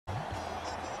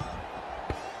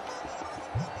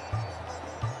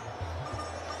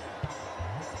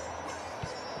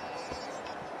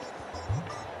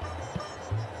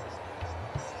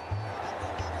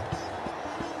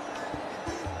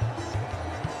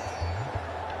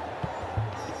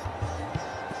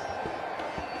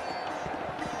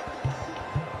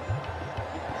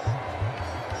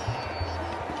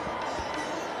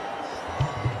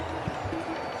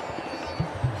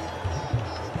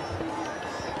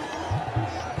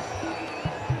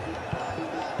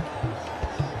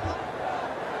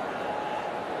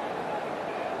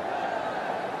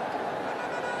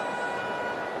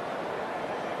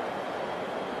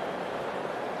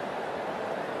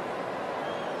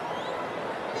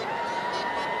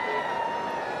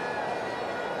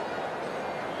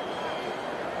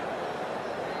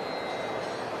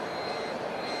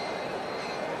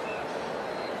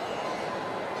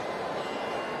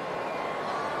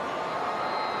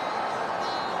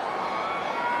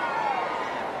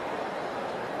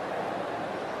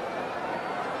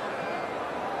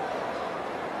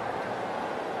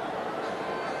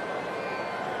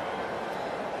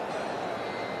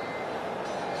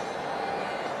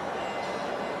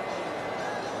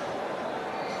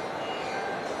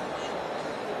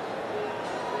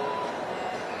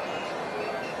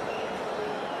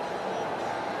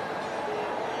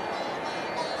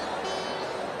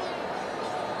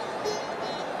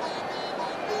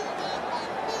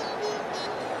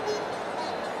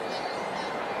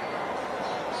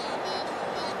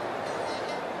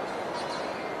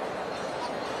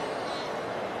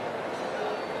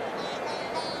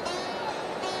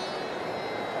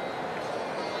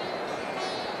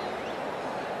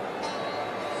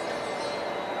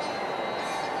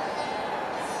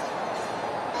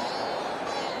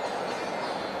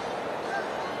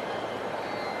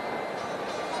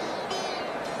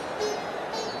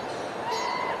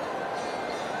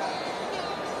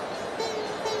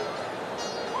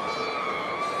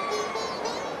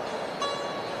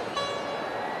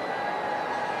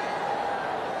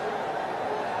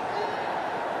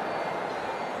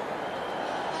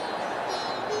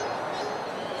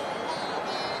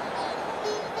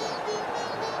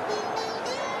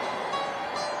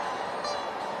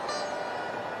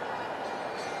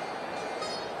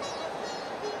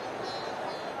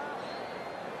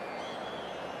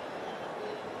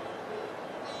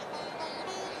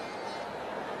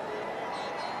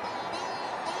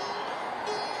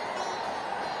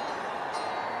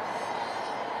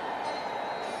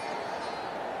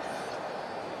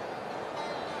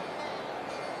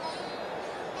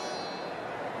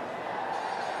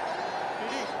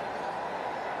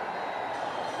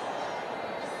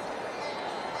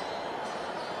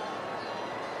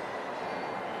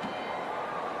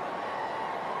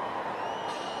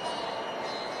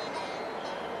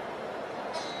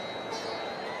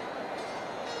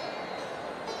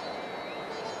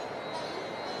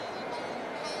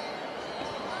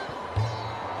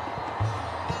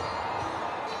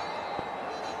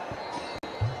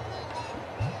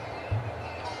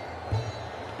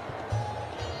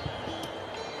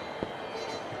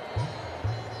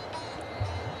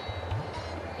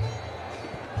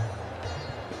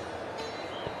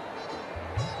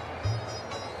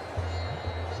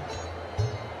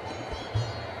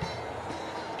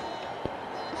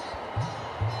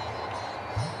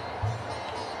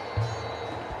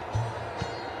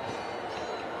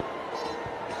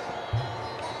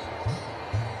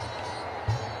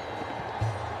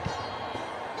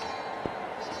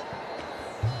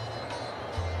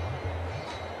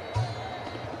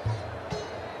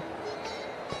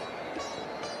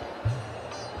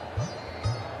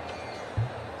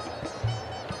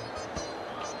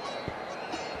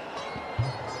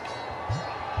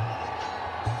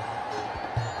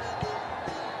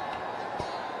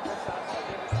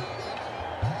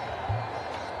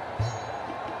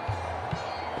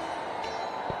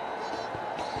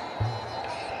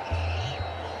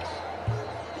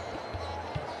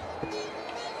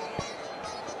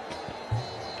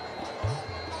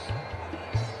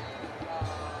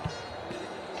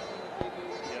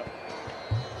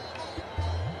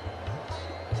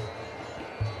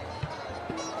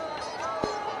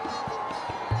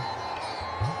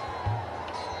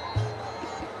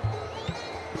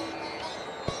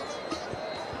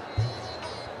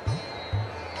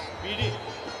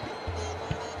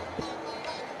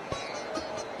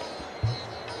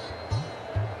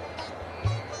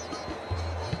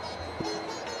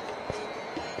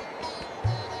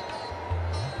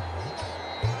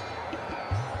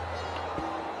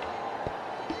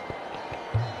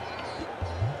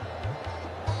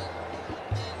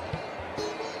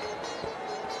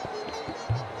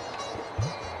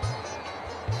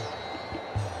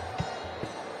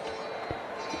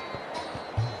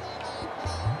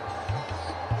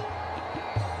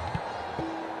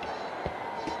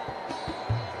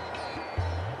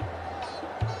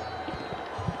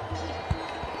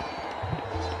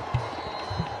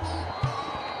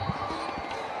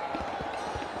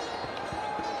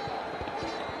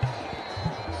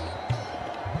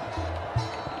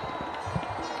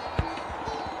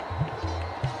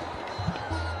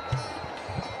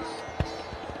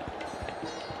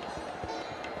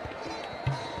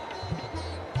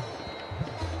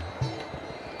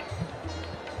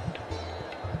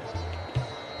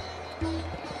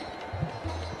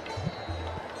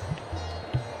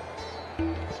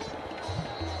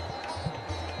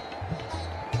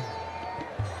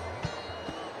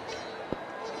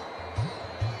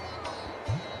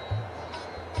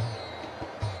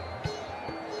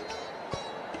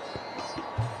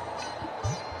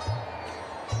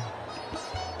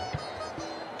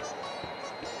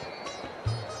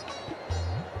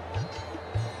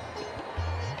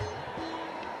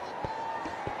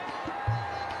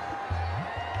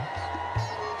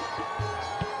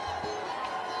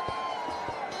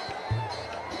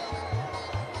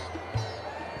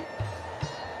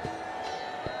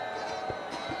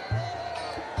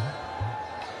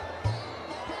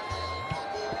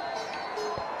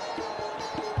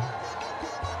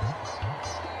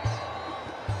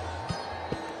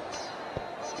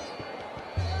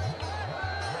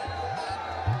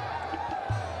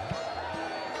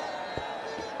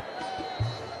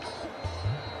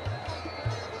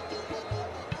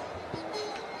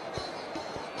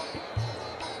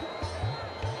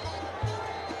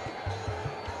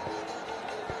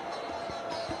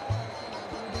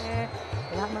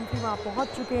प्रधानमंत्री वहाँ पहुँच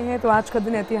चुके हैं। तो आज का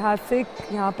दिन ऐतिहासिक।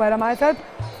 यहाँ पर हमारे साथ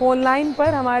फोन लाइन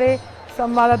पर हमारे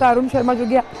संवाददाता अरुण शर्मा जुड़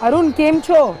गया। अरुण, केम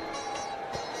छो?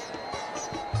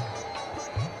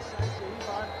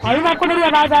 अरुण, आपको मेरी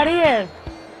आवाज आ रही है?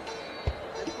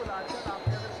 बिल्कुल आजकल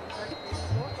आपने अगर पूछा कि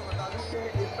हो तो बता दूं कि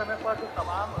इस समय पर जो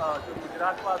तमाम जो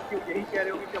गुजरात वासी यही कह रहे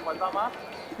होंगे कि मजा मां,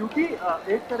 क्योंकि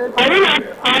एक तरह से अरुण,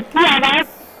 आपकी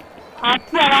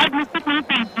आवाज मुझ तक नहीं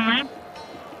पहुंच रही है।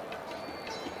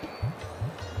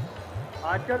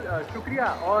 आजकल शुक्रिया।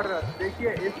 और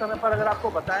देखिए, इस समय पर अगर आपको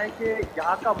बताएं कि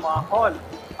यहाँ का माहौल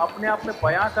अपने आप में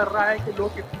बयां कर रहा है कि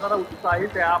लोग कितना ज्यादा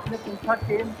उत्साहित है। आपने पूछा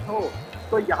केम छो,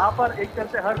 तो यहाँ पर एक तरह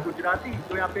से हर गुजराती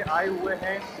जो यहाँ पे आए हुए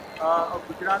हैं,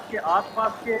 गुजरात के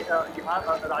आसपास के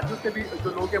यहाँ राज्यों से भी जो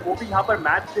लोग हैं वो भी यहाँ पर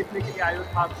मैच देखने के लिए आए हुए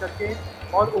खास करके।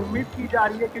 और उम्मीद की जा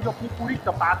रही है कि जो अपनी पूरी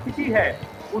कैपेसिटी है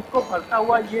उसको भरता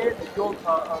हुआ ये जो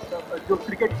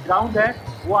क्रिकेट ग्राउंड है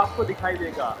वो आपको दिखाई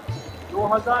देगा।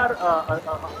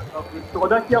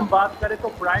 2014 की हम बात करें तो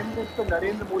प्राइम मिनिस्टर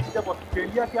नरेंद्र मोदी जब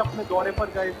ऑस्ट्रेलिया के अपने दौरे पर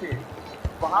गए थे,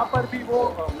 वहां पर भी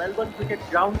वो मेलबर्न क्रिकेट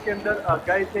ग्राउंड के अंदर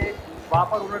गए थे। वहां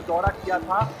पर उन्होंने दौरा किया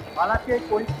था, हालांकि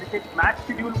कोई क्रिकेट मैच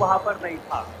शेड्यूल वहां पर नहीं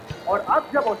था। और अब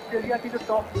जब ऑस्ट्रेलिया की जो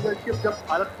टॉप लीडरशिप जब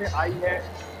भारत में आई है,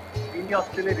 इंडिया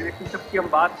ऑस्ट्रेलिया रिलेशनशिप की हम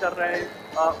बात कर रहे हैं,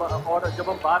 और जब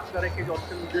हम बात करें कि जो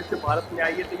ऑस्ट्रेलियन लीडरशिप भारत में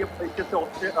आई है, तो ये तरीके से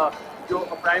जो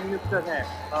प्राइम मिनिस्टर हैं,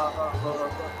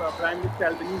 प्राइम मिनिस्टर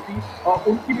एल्बनीजी, और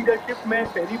उनकी लीडरशिप में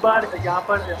पहली बार यहाँ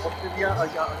पर ऑस्ट्रेलिया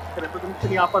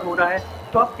रिप्रेजेंटेशन यहाँ पर हो रहा है।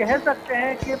 तो आप कह सकते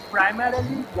हैं कि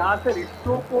प्राइमरीली यहाँ से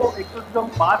रिश्तों को एक तो जो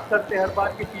हम बात करते हैं हर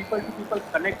बार के पीपल टू पीपल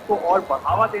कनेक्ट को और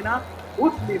बढ़ावा देना,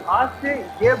 उस लिहाज से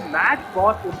ये मैच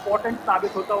बहुत इंपॉर्टेंट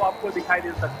साबित होता हुआ आपको दिखाई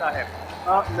दे सकता है।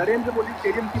 नरेंद्र मोदी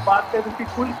स्टेडियम की बात करें तो उसकी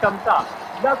कुल क्षमता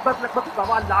लगभग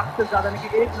 1.25 लाख से ज्यादा, यानी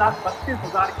कि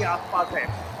 1,32,000 के आसपास है।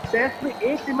 टेस्ट में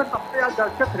एक दिन में सबसे ज्यादा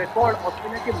दर्शक रिकॉर्ड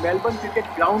ऑस्ट्रेलिया के मेलबर्न क्रिकेट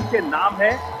ग्राउंड के नाम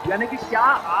है। यानी कि क्या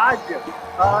आज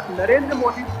नरेंद्र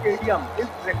मोदी स्टेडियम इस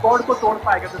रिकॉर्ड को तोड़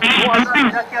पाएगा? तो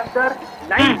 2013 के अंदर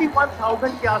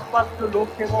 91,000 के आसपास जो लोग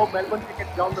थे वो मेलबर्न क्रिकेट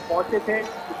ग्राउंड में पहुंचे थे,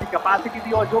 उसकी कैपेसिटी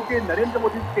थी। और जो कि नरेंद्र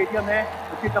मोदी स्टेडियम है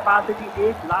उसकी कैपेसिटी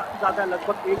 1 लाख से ज्यादा,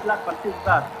 लगभग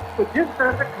 1,25,000। तो जिस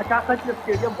तरह से खचाखच ये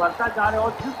स्टेडियम भरता जा रहा है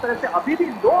और जिस तरह से अभी भी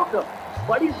लोग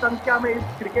बड़ी संख्या में इस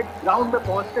क्रिकेट ग्राउंड में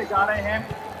पहुंचते जा रहे हैं,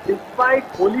 डिस्पाइट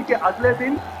होली के अगले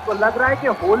दिन, तो लग रहा है कि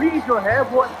होली जो है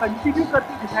वो कंटिन्यू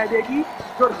करती दिखाई देगी।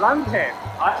 जो रंग है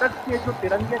भारत के, जो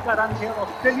तिरंगे का रंग है,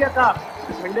 ऑस्ट्रेलिया का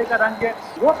झंडे का रंग है,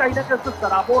 वो कहीं ना कहीं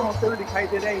सराबोर होते हुए दिखाई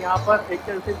दे रहे हैं यहाँ पर एक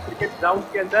तरह से क्रिकेट ग्राउंड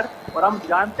के अंदर। और हम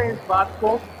जानते हैं इस बात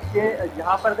को कि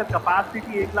यहाँ पर अगर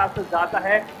कैपेसिटी 1 लाख से ज्यादा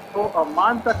है तो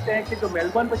मान सकते हैं कि जो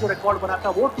मेलबर्न पे जो रिकॉर्ड बना था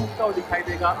वो टूटता हुआ दिखाई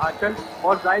देगा आंचल।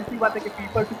 और जाहिर सी बात है कि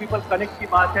पीपल टू पीपल कनेक्ट की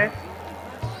बात है।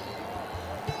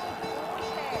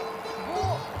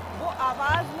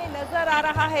 आवाज में नजर आ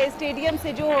रहा है, स्टेडियम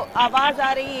से जो आवाज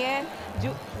आ रही है, जो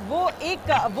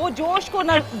वो जोश को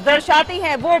दर्शाती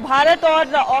है। वो भारत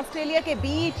और ऑस्ट्रेलिया के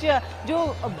बीच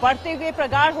जो बढ़ते हुए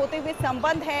प्रगाढ़ होते हुए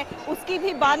संबंध है उसकी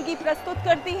भी वानगी प्रस्तुत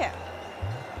करती है।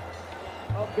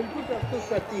 बिल्कुल प्रस्तुत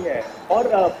करती है। और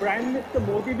प्राइम मिनिस्टर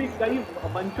मोदी भी कई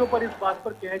मंचों पर इस बात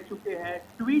पर कह चुके हैं,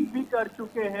 ट्वीट भी कर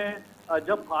चुके हैं।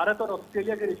 जब भारत और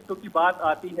ऑस्ट्रेलिया के रिश्तों की बात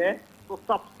आती है तो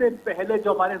सबसे पहले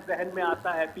जो हमारे जहन में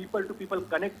आता है पीपल टू पीपल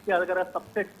कनेक्ट की अगर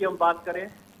सबसेट की हम बात करें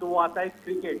तो वो आता है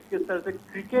क्रिकेट। किस तरह से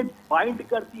क्रिकेट बाइंड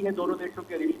करती है दोनों देशों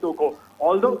के रिश्तों को।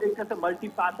 ऑल्दो एक तरह से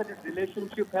मल्टीफैसेटेड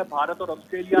रिलेशनशिप है भारत और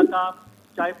ऑस्ट्रेलिया का,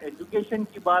 चाहे एजुकेशन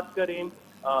की बात करें,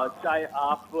 चाहे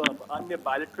आप अन्य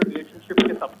बायलैटरल रिलेशनशिप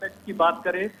के सबसेट की बात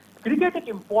करें, क्रिकेट एक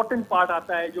इम्पॉर्टेंट पार्ट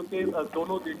आता है जो कि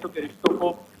दोनों देशों के रिश्तों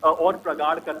को और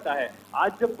प्रगाढ़ करता है।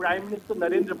 आज जब प्राइम मिनिस्टर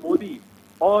नरेंद्र मोदी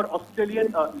और Australian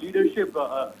leadership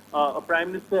prime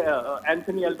minister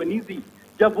Anthony Albanese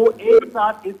जब वो एक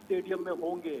साथ इस स्टेडियम में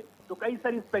होंगे तो कई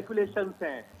सारी स्पेकुलेशंस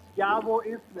हैं। क्या वो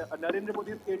इस नरेंद्र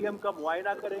मोदी स्टेडियम का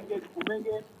मुआयना करेंगे,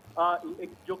 घूमेंगे, एक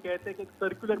जो कहते हैं कि एक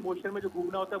सर्कुलर मोशन में जो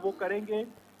घूमना होता है वो करेंगे,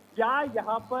 क्या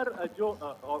यहाँ पर जो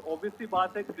ऑब्वियसली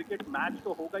बात है क्रिकेट मैच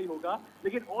तो होगा ही होगा,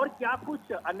 लेकिन और क्या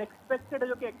कुछ अनएक्सपेक्टेड है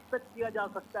जो कि एक्सपेक्ट किया जा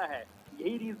सकता है?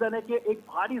 यही रीजन है कि एक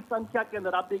भारी संख्या के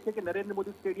अंदर आप देखिए कि नरेंद्र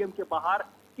मोदी स्टेडियम के बाहर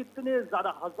कितने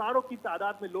ज्यादा हजारों की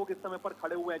तादाद में लोग इस समय पर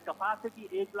खड़े हुए हैं। कैपेसिटी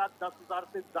 1,10,000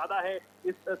 से ज्यादा है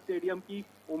इस स्टेडियम की।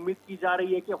 उम्मीद की जा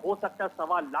रही है कि हो सकता है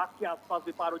 1.25 लाख के आसपास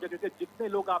भी पार हो जाए, क्योंकि जितने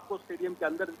लोग आपको स्टेडियम के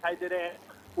अंदर दिखाई दे रहे हैं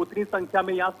उतनी संख्या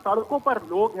में यहाँ सड़कों पर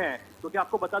लोग हैं। क्योंकि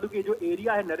आपको बता दूं कि ये जो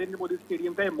एरिया है नरेंद्र मोदी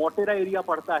स्टेडियम का, ये मोटेरा एरिया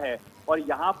पड़ता है और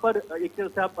यहाँ पर एक तरह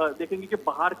से आप देखेंगे कि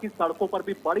बाहर की सड़कों पर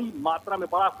भी बड़ी मात्रा में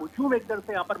बड़ा हुजूम एक तरह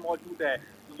से यहाँ पर मौजूद है।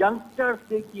 यंगस्टर्स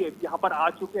देखिए यहाँ पर आ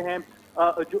चुके हैं,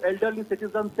 जो एल्डरली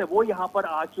सिटीजन्स है वो यहाँ पर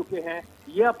आ चुके हैं।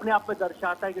 ये अपने आप में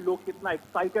दर्शाता है कि लोग कितना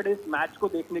एक्साइटेड है इस मैच को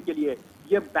देखने के लिए।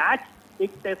 ये मैच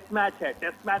एक टेस्ट मैच है,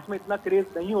 टेस्ट मैच में इतना क्रेज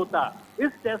नहीं होता।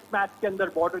 इस टेस्ट मैच के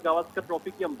अंदर बॉर्डर गावस्कर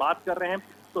ट्रॉफी की हम बात कर रहे हैं,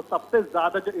 तो सबसे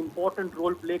ज्यादा जो इंपॉर्टेंट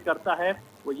रोल प्ले करता है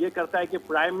वो ये करता है कि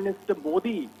प्राइम मिनिस्टर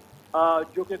मोदी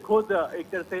जो कि खुद एक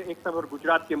तरह से एक समय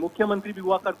गुजरात के मुख्यमंत्री भी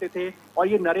हुआ करते थे, और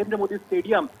ये नरेंद्र मोदी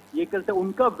स्टेडियम ये एक तरह से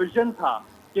उनका विजन था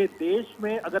कि देश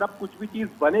में अगर अब कुछ भी चीज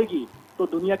बनेगी तो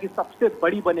दुनिया की सबसे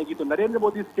बड़ी बनेगी। तो नरेंद्र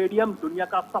मोदी स्टेडियम दुनिया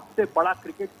का सबसे बड़ा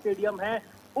क्रिकेट स्टेडियम है।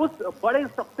 उस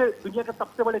दुनिया के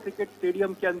सबसे बड़े क्रिकेट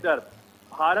स्टेडियम के अंदर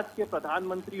भारत के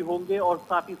प्रधानमंत्री होंगे और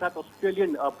साथ ही साथ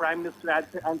Australian prime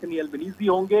minister Anthony Albanese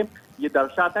होंगे। ये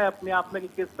दर्शाता है अपने आप में कि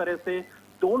किस तरह से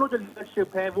दोनों जो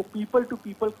लीडरशिप है वो पीपल टू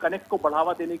पीपल कनेक्ट को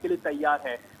बढ़ावा देने के लिए तैयार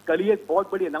है। कल ही एक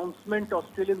बहुत बड़ी अनाउंसमेंट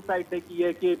ऑस्ट्रेलियन साइड ने की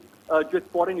है कि जो एक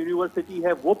फॉरेन यूनिवर्सिटी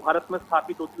है वो भारत में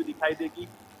स्थापित होती हुई दिखाई देगी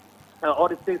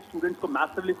और इससे स्टूडेंट्स को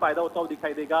मैसिवली फायदा होता हुआ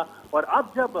दिखाई देगा। और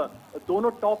अब जब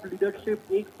दोनों टॉप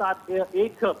लीडरशिप एक साथ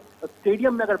एक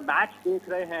स्टेडियम में अगर मैच देख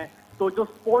रहे हैं तो जो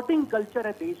स्पोर्टिंग कल्चर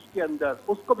है देश के अंदर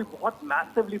उसको भी बहुत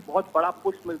मैसिवली बहुत बड़ा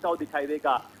पुश मिलता हुआ दिखाई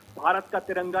देगा। भारत का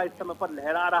तिरंगा इस समय पर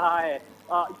लहरा रहा है।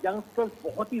 यंगस्टर्स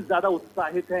बहुत ही ज्यादा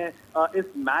उत्साहित हैं इस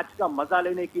मैच का मजा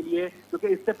लेने के लिए, क्योंकि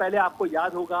इससे पहले आपको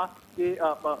याद होगा कि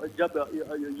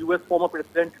जब US former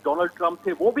president Donald Trump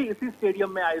थे वो भी इसी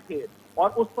स्टेडियम में आए थे और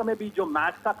उस समय भी जो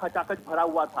मैच था खचाखच भरा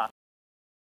हुआ था।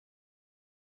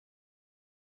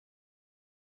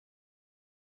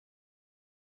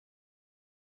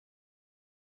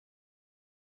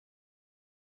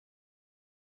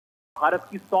 भारत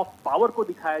की सॉफ्ट पावर को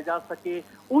दिखाया जा सके,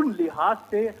 उन लिहाज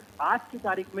से आज की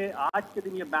तारीख में आज के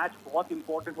दिन ये मैच बहुत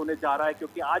इंपॉर्टेंट होने जा रहा है,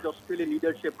 क्योंकि आज Australian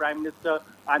leadership prime minister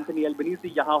Anthony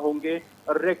Albanese यहां होंगे।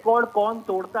 रिकॉर्ड कौन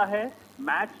तोड़ता है,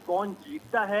 मैच कौन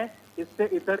जीतता है, इससे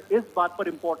इधर इस बात पर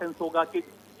इंपॉर्टेंस होगा कि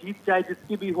जीत चाहे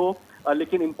जिसकी भी हो,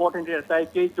 लेकिन इंपॉर्टेंट रहता है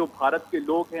कि जो भारत के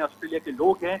लोग हैं, ऑस्ट्रेलिया के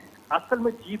लोग हैं, असल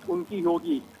में जीत उनकी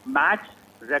होगी। मैच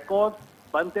रिकॉर्ड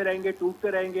बनते रहेंगे, टूटते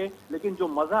रहेंगे, लेकिन जो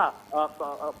मजा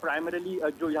प्राइमरीली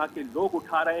जो यहाँ के लोग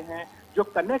उठा रहे हैं, जो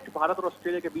कनेक्ट भारत और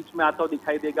ऑस्ट्रेलिया के बीच में आता हुआ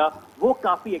दिखाई देगा, वो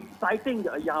काफी एक्साइटिंग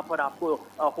यहाँ पर आपको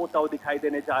होता हुआ दिखाई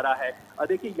देने जा रहा है।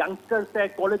 देखिए यंगस्टर्स हैं,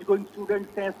 कॉलेज गोइंग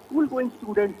स्टूडेंट्स हैं, स्कूल गोइंग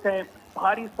स्टूडेंट्स हैं,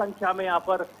 भारी संख्या में यहाँ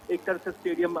पर एक तरह से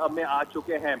स्टेडियम में आ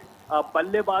चुके हैं।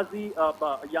 बल्लेबाजी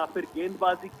या फिर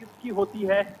गेंदबाजी किसकी होती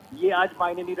है ये आज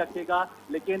मायने नहीं रखेगा,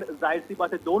 लेकिन जाहिर सी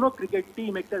बात है दोनों क्रिकेट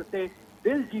टीम एक तरह से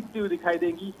दिल जीतती हुई दिखाई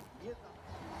देंगी।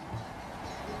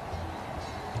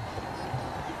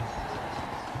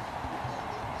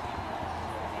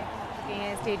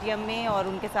 स्टेडियम में और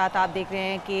उनके साथ आप देख रहे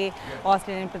हैं कि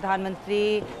ऑस्ट्रेलियन प्रधानमंत्री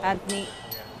एंथनी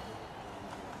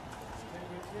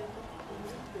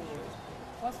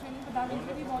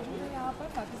भी मौजूद है यहाँ पर।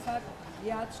 साथ ही साथ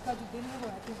ये आज का जो दिन है वो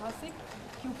ऐतिहासिक,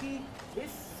 क्योंकि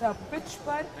इस पिच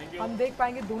पर हम देख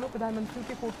पाएंगे दोनों प्रधानमंत्रियों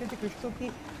के कूटनीतिक रिश्तों की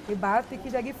ये बात देखी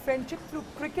जाएगी, फ्रेंडशिप थ्रू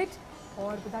क्रिकेट।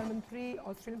 और प्रधानमंत्री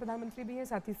ऑस्ट्रेलियन प्रधानमंत्री भी हैं,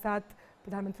 साथ ही साथ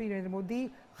प्रधानमंत्री नरेंद्र मोदी।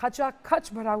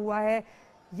 खचाखच भरा हुआ है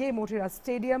ये मोटेरा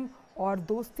स्टेडियम और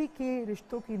दोस्ती के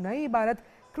रिश्तों की नई इबारत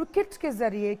क्रिकेट के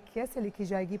जरिए कैसे लिखी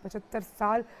जाएगी। 75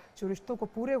 साल जो रिश्तों को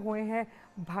पूरे हुए हैं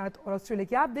भारत और ऑस्ट्रेलिया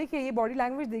के। आप देखिए ये बॉडी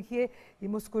लैंग्वेज देखिए, ये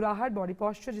मुस्कुराहट, बॉडी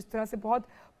पोस्चर, जिस तरह से बहुत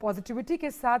पॉजिटिविटी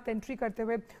के साथ एंट्री करते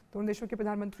हुए दोनों देशों के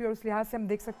प्रधानमंत्री। और उस लिहाज से हम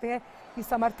देख सकते हैं कि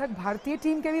समर्थक भारतीय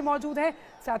टीम के भी मौजूद हैं,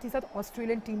 साथ ही साथ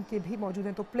ऑस्ट्रेलियन टीम के भी मौजूद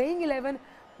हैं। तो प्लेइंग 11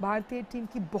 भारतीय टीम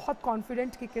की बहुत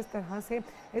कॉन्फिडेंट कि किस तरह से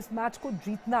इस मैच को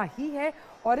जीतना ही है।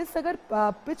 और इस अगर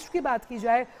पिच की बात की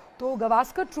जाए तो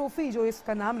गावस्कर ट्रॉफी जो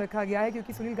इसका नाम रखा गया है,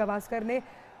 क्योंकि सुनील गावस्कर ने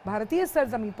भारतीय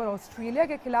सरजमीन पर ऑस्ट्रेलिया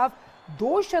के खिलाफ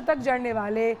 2 शतक जड़ने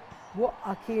वाले वो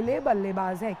अकेले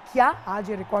बल्लेबाज हैं। क्या आज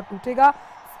ये रिकॉर्ड टूटेगा,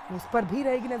 उस पर भी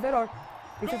रहेगी नजर। और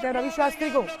देख सकते हैं रवि शास्त्री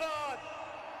को।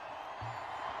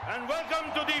 And welcome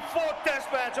to the 4th test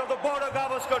match of the Border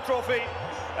Gavaskar Trophy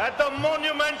at the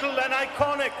monumental and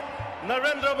iconic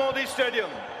Narendra Modi Stadium.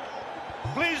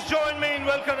 Please join me in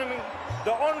welcoming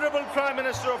the Honorable Prime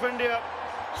Minister of India,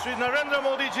 Sri Narendra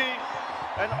Modi ji,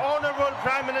 and Honorable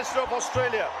Prime Minister of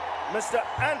Australia, Mr.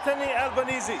 Anthony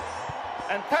Albanese,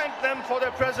 and thank them for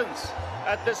their presence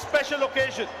at this special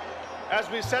occasion as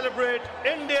we celebrate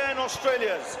India and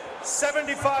Australia's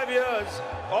 75 years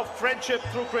of friendship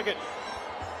through cricket.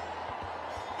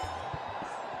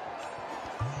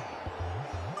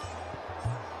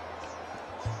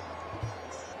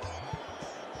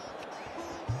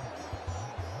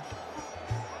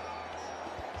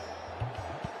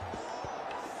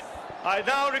 I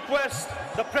now request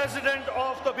the President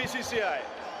of the BCCI,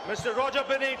 Mr. Roger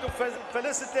Binny, to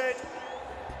felicitate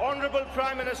Honourable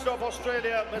Prime Minister of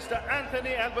Australia, Mr.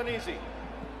 Anthony Albanese,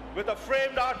 with a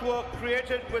framed artwork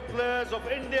created with players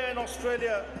of India and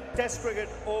Australia Test cricket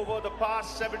over the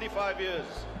past 75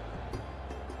 years.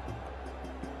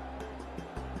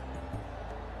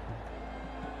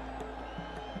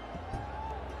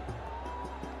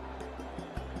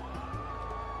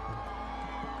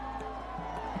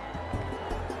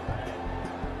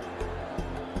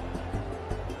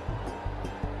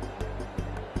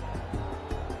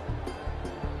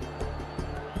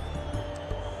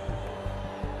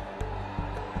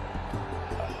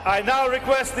 I now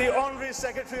request the Honorary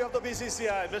Secretary of the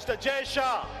BCCI, Mr. Jay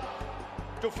Shah,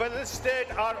 to felicitate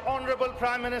our Honorable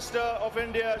Prime Minister of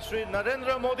India, Shri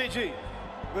Narendra Modi ji,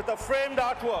 with a framed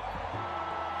artwork.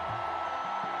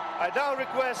 I now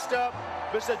request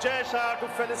Mr. Jay Shah to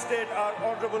felicitate our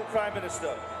Honorable Prime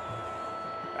Minister.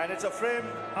 And it's a framed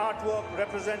artwork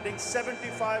representing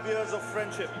 75 years of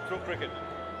friendship through cricket.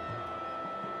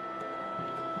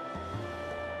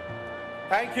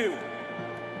 Thank you.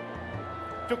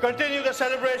 To continue the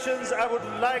celebrations, I would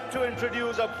like to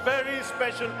introduce a very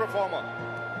special performer.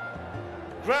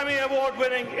 Grammy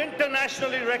Award-winning,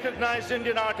 internationally recognized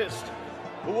Indian artist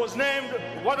who was named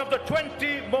one of the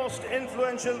 20 most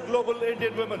influential global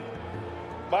Indian women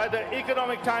by the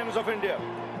Economic Times of India.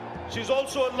 She's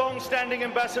also a long-standing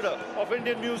ambassador of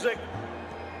Indian music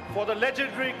for the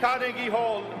legendary Carnegie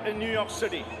Hall in New York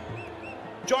City.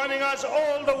 Joining us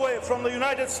all the way from the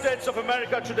United States of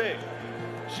America today,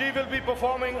 she will be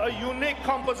performing a unique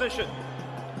composition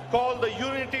called the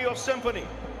Unity of Symphony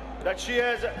that she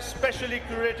has specially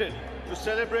curated to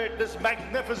celebrate this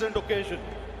magnificent occasion.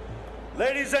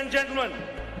 Ladies and gentlemen,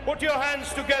 put your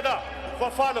hands together for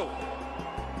Follow.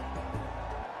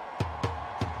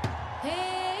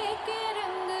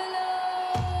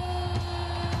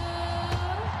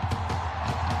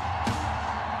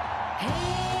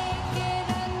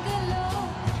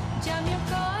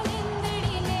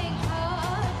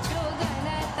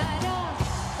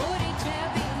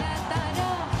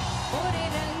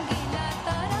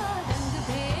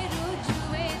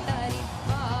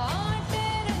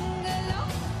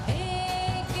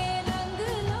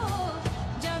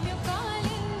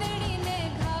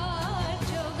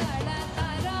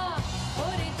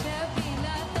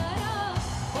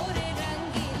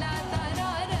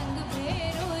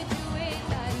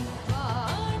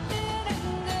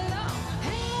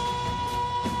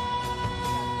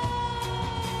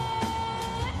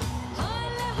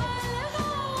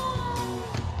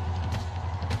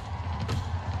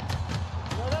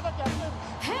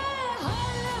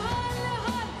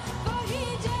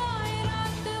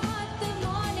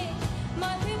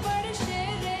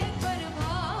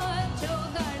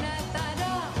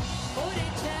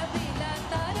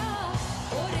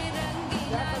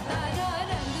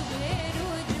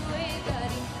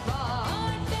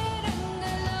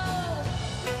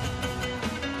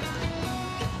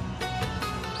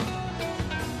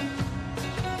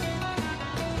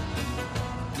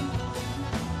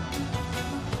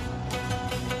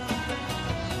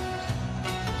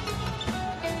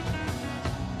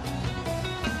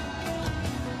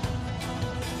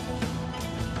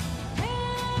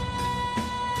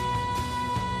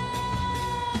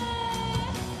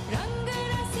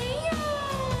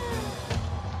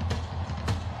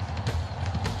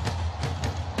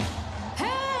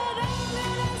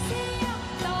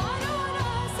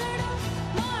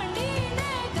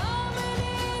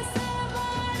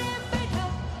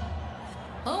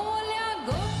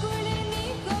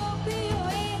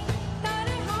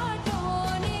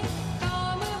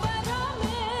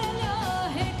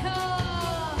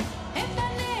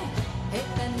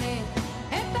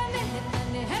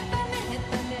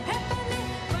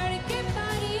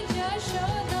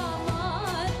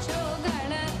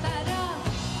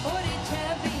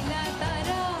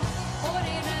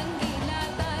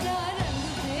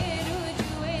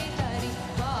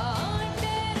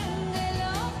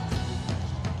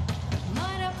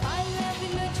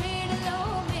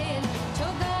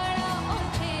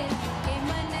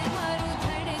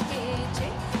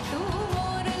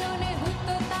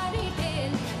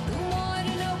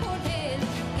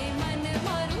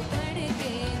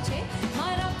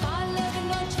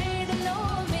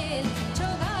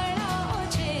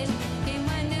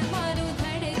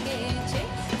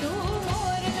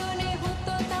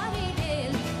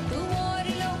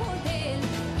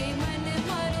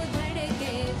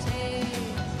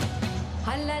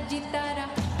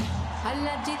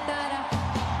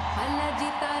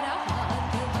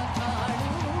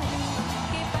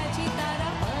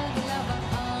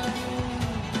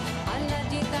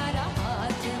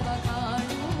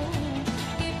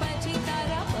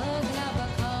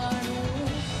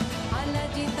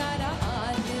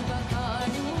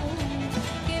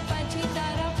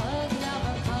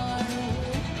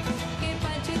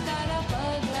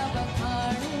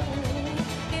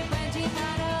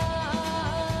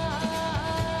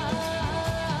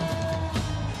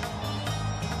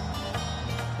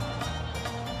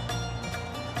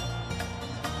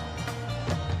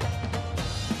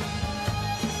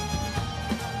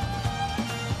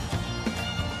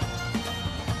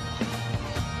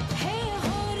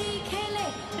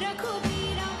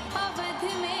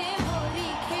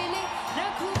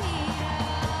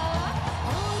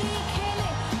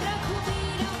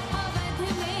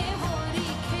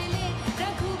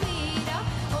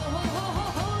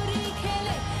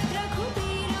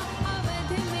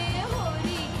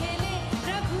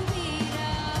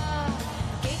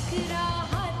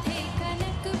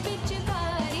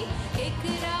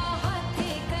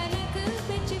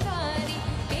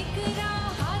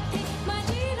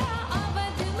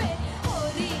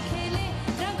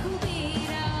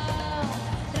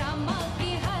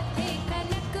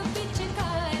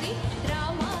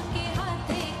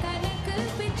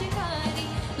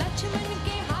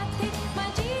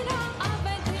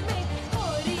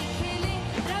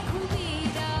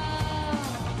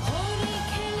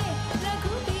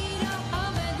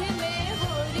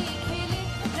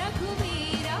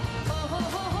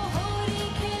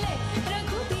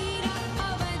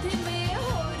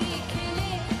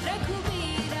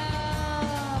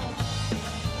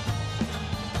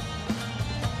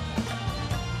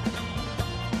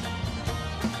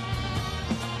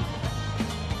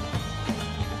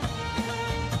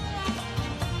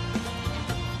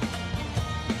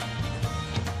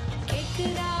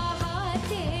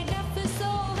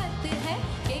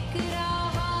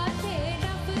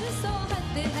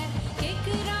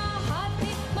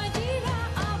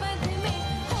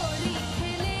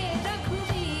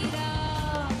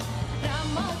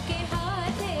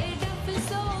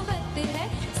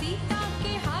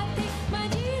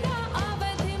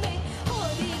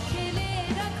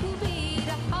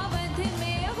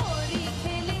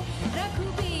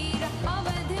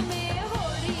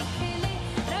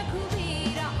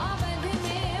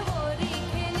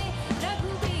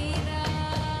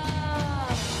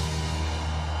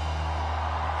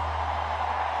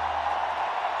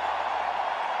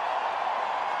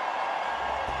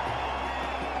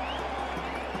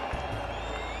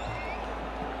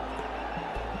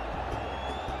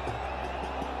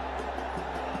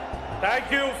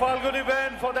 Thank you, Falguni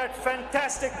Ben, for that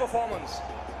fantastic performance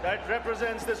that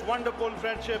represents this wonderful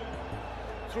friendship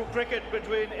through cricket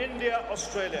between India and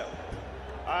Australia.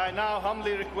 I now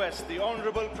humbly request the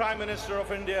Honourable Prime Minister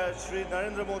of India, Shri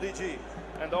Narendra Modi ji,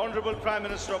 and the Honourable Prime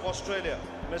Minister of Australia,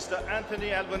 Mr.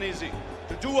 Anthony Albanese,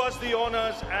 to do us the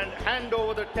honours and hand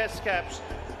over the test caps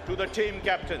to the team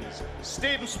captains.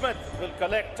 Steve Smith will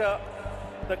collect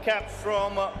the cap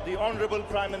from the Honourable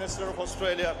Prime Minister of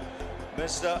Australia,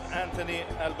 Mr. Anthony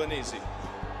Albanese.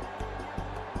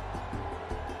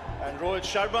 And Rohit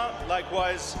Sharma,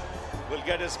 likewise, will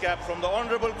get his cap from the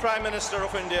Honourable Prime Minister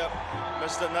of India,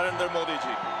 Mr. Narendra Modi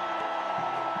ji.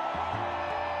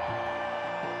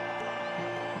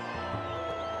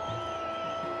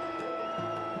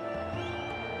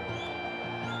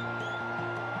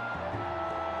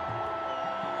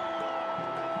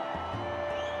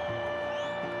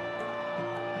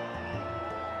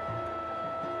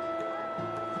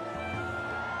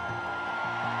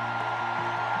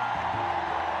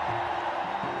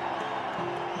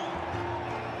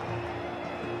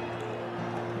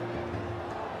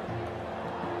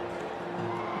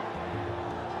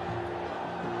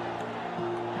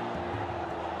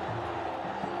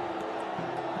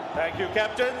 Thank you,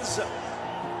 captains.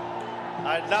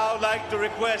 I'd now like to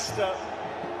request the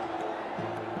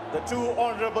two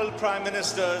honourable Prime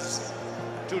Ministers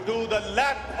to do the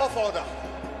lap of honour.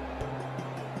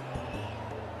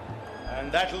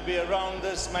 And that will be around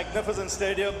this magnificent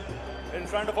stadium in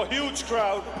front of a huge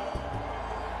crowd.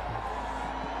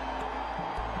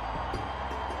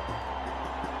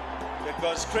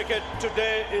 Because cricket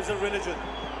today is a religion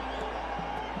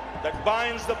that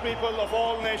binds the people of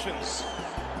all nations.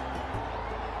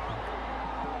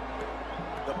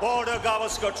 The Border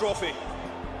Gavaskar Trophy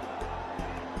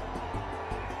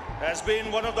has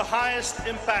been one of the highest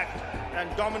impact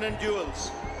and dominant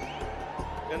duels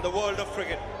in the world of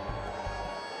cricket.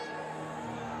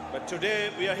 But today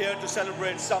we are here to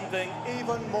celebrate something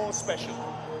even more special,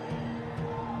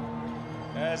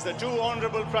 as the two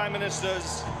honourable Prime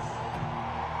Ministers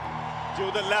do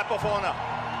the lap of honour.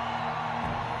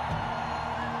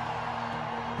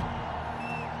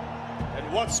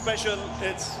 And what's special,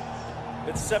 it's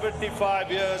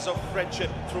 75 years of friendship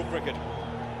through cricket.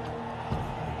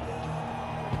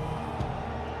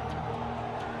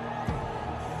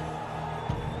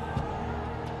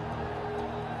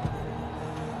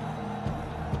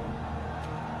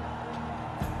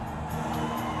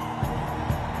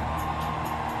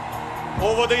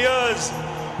 Over the years,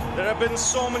 there have been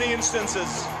so many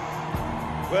instances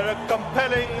where a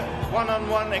compelling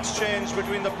one-on-one exchange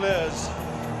between the players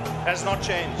has not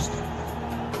changed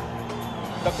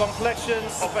the complexion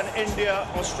of an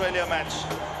India-Australia match,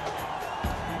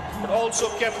 but also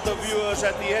kept the viewers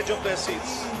at the edge of their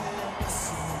seats.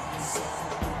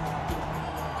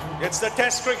 It's the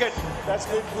Test cricket that's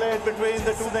been played between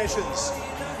the two nations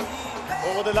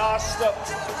over the last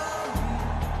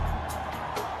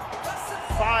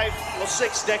 5 or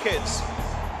 6 decades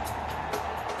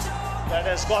that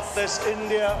has got this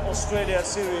India-Australia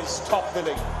series top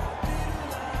billing.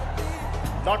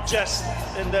 Not just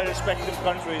in their respective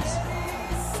countries,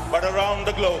 but around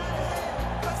the globe.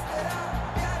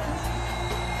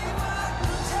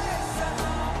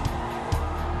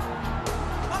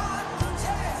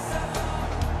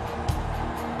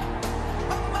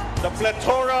 The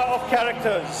plethora of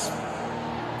characters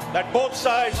that both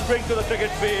sides bring to the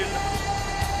cricket field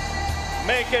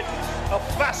make it a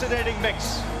fascinating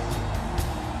mix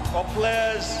of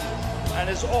players, and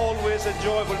is always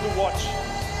enjoyable to watch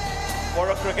for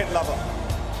a cricket lover.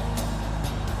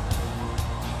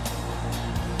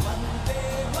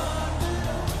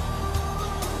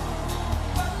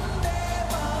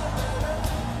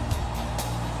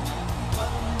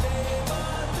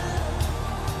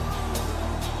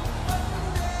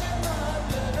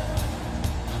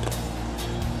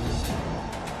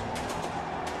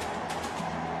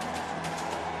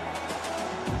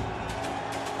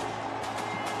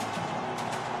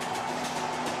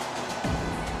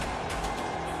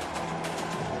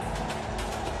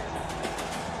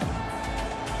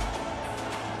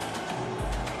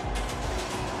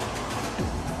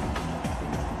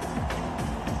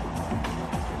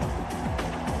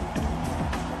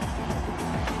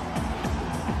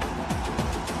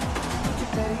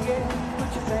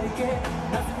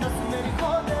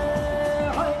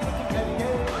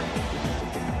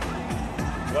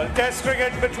 Well, Test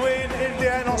cricket between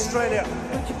India and Australia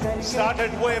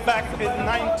started way back in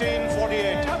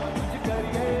 1948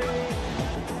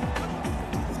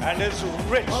 and is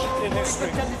rich in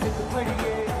history.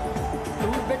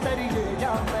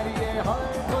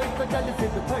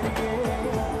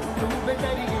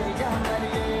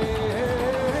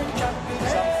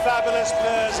 Fabulous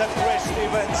players have graced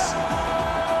events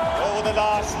over the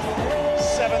last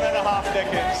 7.5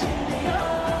 decades.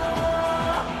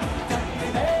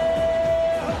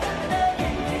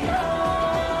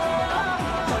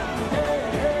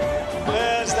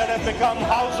 Players that have become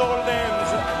household names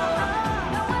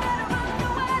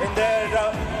in their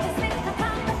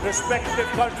respective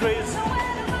countries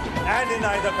and in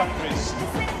either countries.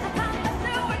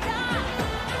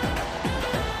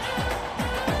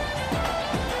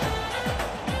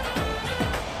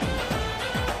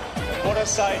 What a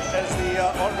sight as the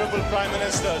Honourable Prime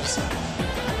Ministers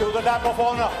do the lap of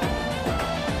honour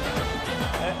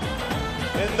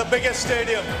in the biggest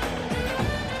stadium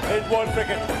in world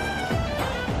cricket.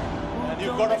 And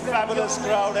you've got a fabulous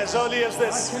crowd as early as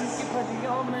this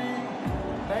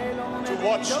to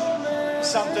watch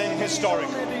something historic,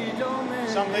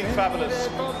 something fabulous.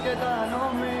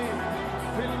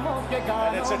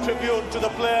 And it's a tribute to the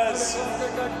players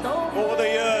over the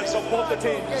years of both the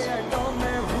teams.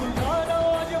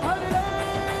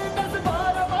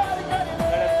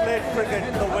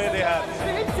 Cricket the way they have.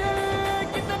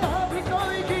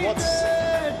 What's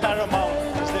paramount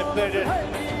is they played it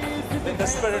in the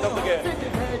spirit of the game.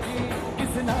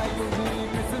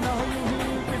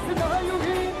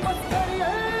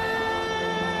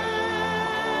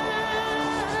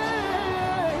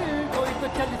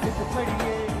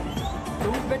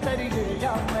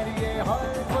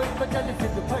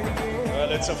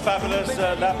 Well, it's a fabulous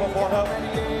lap of honor.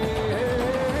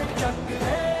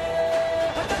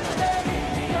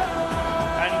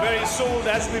 Very soon,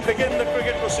 as we begin the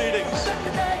cricket proceedings,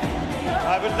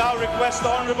 I will now request the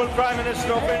Honourable Prime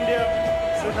Minister of India,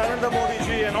 Sir Narendra Modi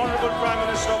ji, and Honourable Prime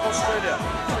Minister of Australia,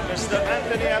 Mr.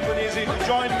 Anthony Albanese, to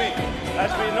join me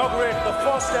as we inaugurate the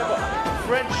first ever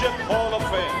Friendship Hall of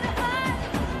Fame.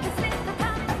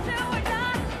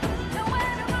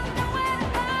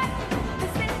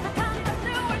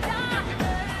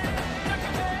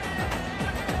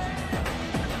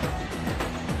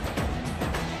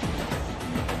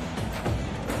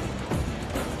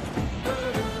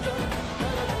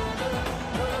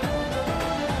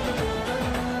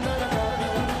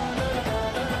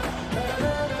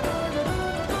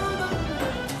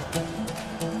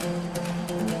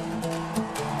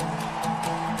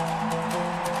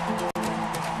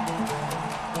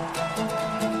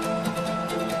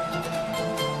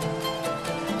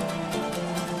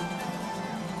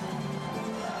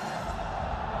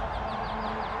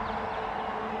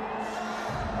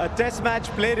 A test match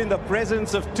played in the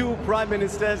presence of two prime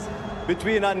ministers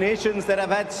between our nations that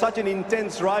have had such an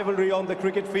intense rivalry on the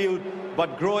cricket field,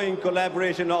 but growing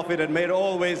collaboration of it, and may it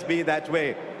always be that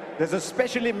way. There's a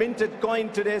specially minted coin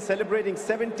today celebrating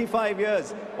 75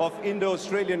 years of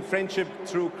Indo-Australian friendship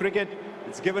through cricket.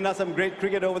 It's given us some great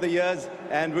cricket over the years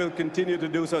and will continue to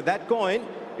do so. That coin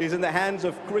is in the hands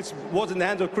of was in the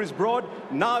hands of Chris Broad,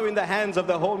 now in the hands of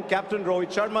the home captain,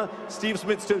 Rohit Sharma. Steve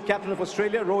Smith still captain of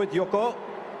Australia. Rohit, your call.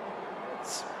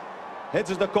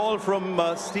 Heads is the call from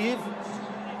Steve.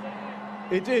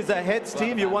 It is a heads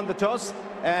team. You won the toss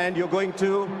and you're going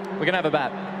to... We're going to have a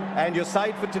bat. And your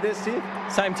side for today, Steve?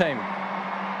 Same team.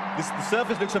 The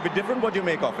surface looks a bit different. What do you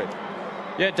make of it?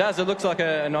 Yeah, it does. It looks like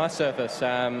a nice surface.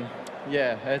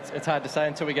 Yeah, it's hard to say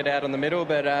until we get out on the middle,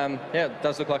 but yeah, it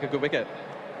does look like a good wicket.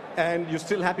 And you're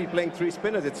still happy playing three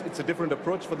spinners? It's a different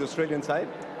approach for the Australian side?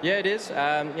 Yeah, it is.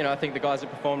 You know, I think the guys have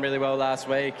performed really well last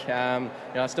week. You know,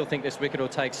 I still think this wicket will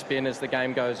take spin as the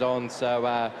game goes on.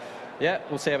 So, yeah,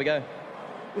 we'll see how we go.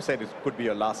 You said it could be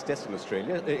your last test in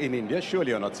Australia, in India. Surely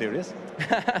you're not serious?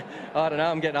 I don't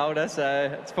know. I'm getting older,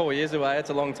 so it's 4 years away. It's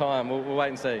a long time. We'll wait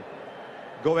and see.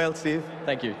 Go well, Steve.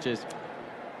 Thank you. Cheers.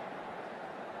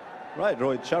 Right,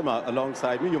 Rohit Sharma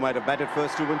alongside me. You might have batted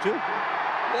first too, wouldn't you?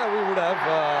 Yeah, we would have.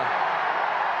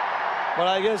 But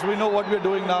I guess we know what we're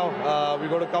doing now. We've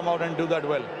got to come out and do that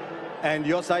well. And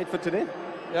your side for today?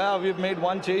 Yeah, we've made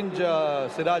one change.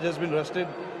 Siraj has been rested,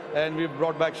 and we've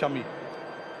brought back Shami.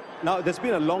 Now, there's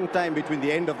been a long time between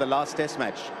the end of the last test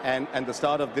match and the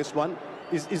start of this one.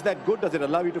 Is that good? Does it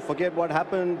allow you to forget what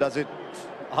happened? Does it?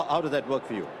 How does that work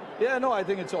for you? Yeah, no, I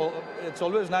think it's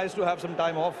always nice to have some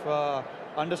time off,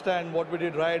 understand what we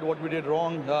did right, what we did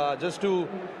wrong, just to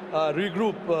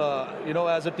regroup, you know,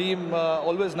 as a team.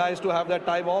 Always nice to have that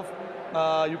time off.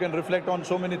 You can reflect on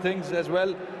so many things as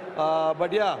well.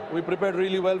 But yeah, we prepared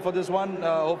really well for this one.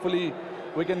 Hopefully,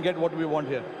 we can get what we want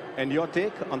here. And your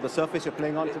take on the surface you're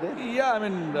playing on today? Yeah, I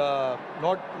mean,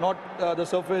 not the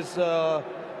surface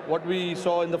what we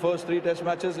saw in the first 3 test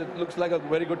matches. It looks like a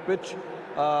very good pitch.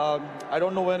 I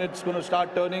don't know when it's going to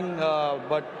start turning,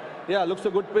 but yeah, looks a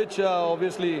good pitch.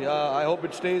 Obviously, I hope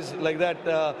it stays like that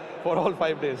for all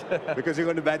 5 days. Because you're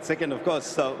going to bat second, of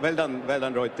course. Well done,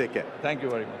 Rohit. Take care. Thank you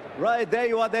very much. Right, there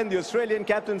you are then. The Australian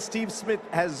captain, Steve Smith,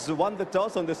 has won the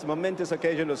toss on this momentous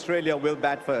occasion. Australia will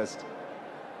bat first.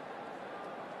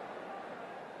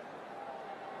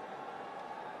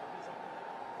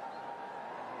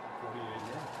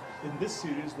 In this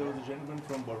series, there was a gentleman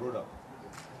from Baroda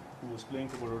who was playing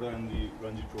for Baroda in the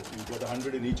Ranji Trophy. He got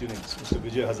 100 in each innings, Mr.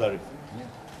 Vijay Hazare.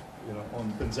 You know,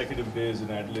 on consecutive days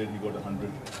in Adelaide, he got 100.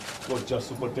 Of course,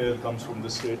 Jasu Patel comes from the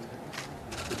state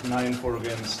with 9 for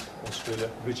against Australia.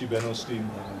 Richie Beno's team.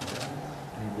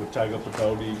 You got Tiger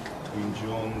Pataudi, Dean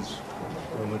Jones,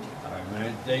 Kermit.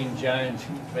 Dean Jones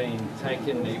being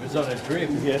taken, he was on a drip.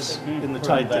 Yes, in the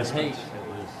tight test heat. match.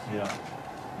 Yeah,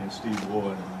 and Steve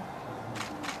Waugh.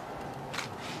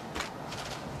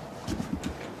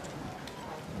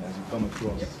 As you come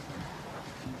across.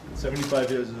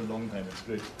 75 years is a long time, it's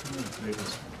great.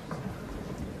 Greatest.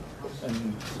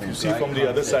 And if you see from the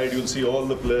other side, you'll see all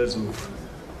the players who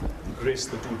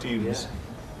graced the 2 teams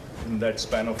in that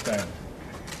span of time.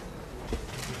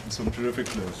 Some terrific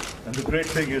players. And the great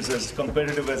thing is, as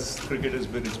competitive as cricket has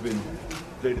been, it's been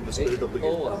played in the spirit of the game.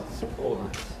 Always.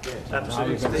 Yeah.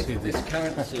 Absolutely. This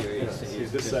current series See,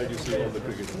 this side you see all the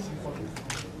cricketers.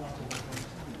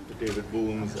 The David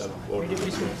Boones,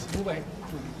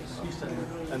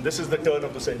 and this is the turn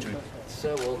of the century.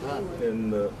 So well done. In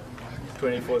the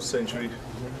 21st century,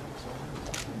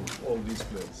 all these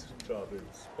players,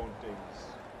 Travis, Pontings,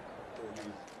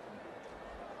 Kohli.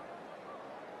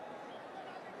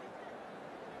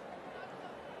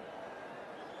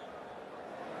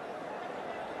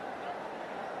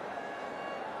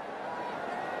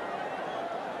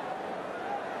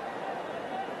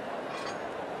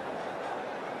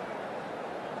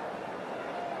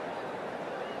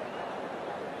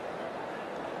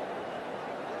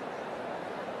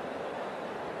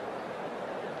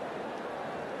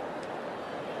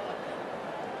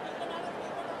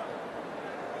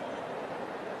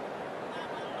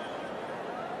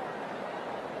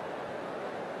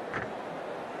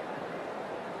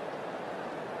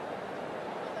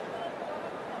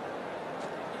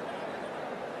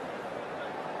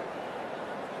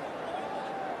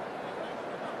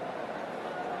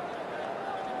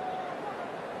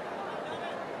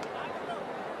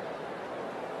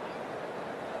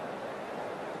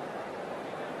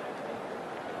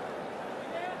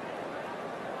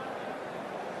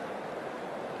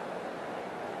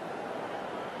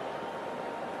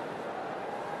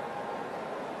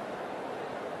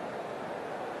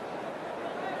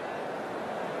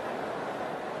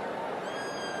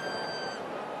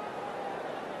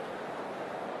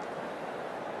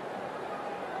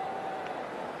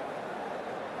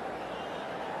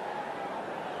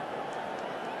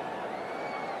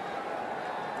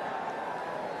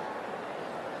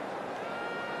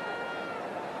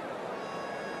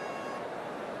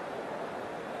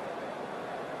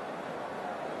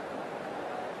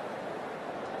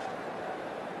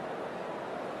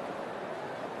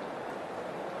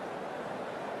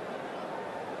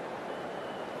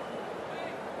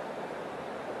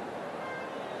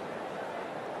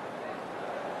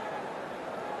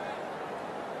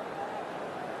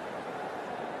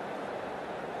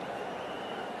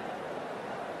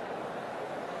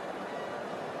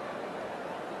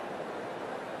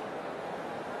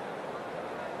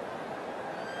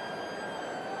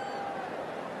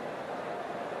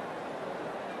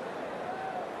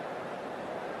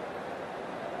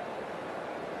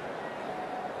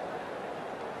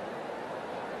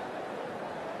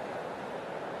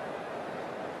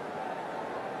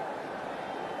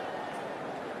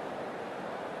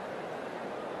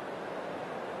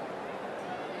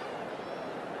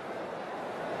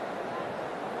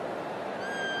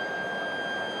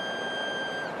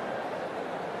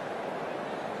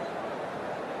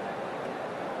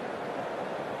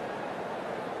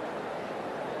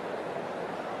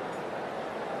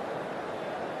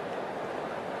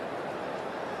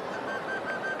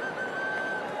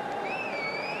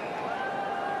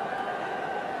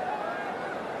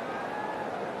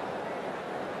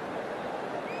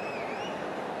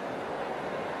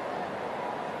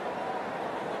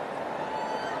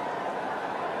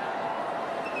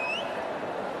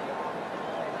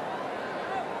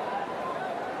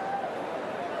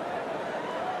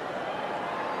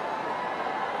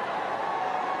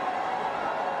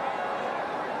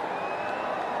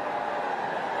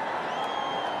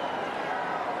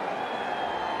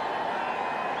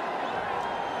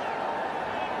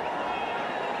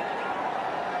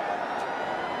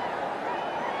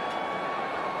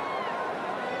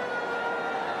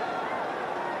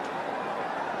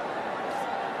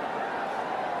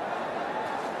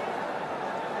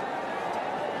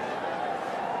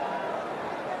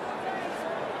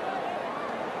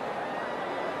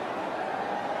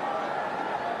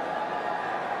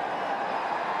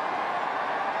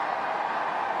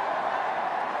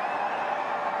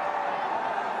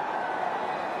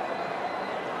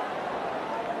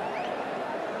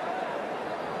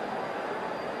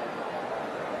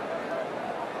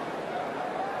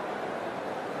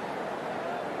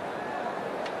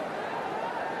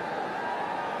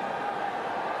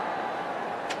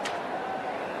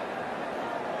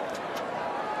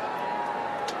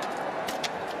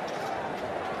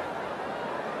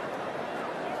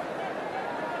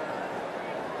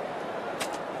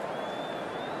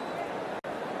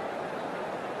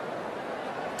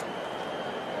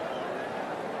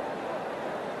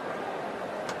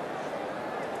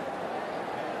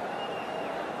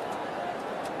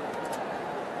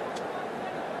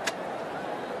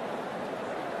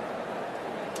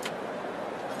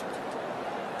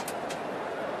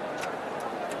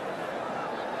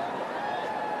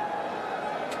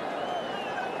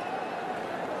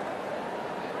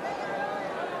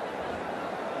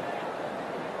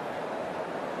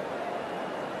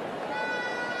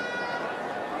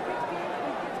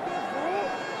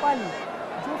 पल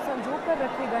जो संजो कर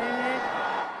रखे गए हैं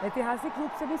ऐतिहासिक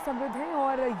रूप से भी समृद्ध हैं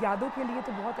और यादों के लिए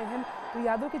तो बहुत अहम। तो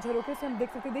यादों के झरोखे से हम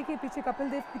देख सकते हैं, देखिए पीछे कपिल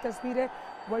देव की तस्वीर है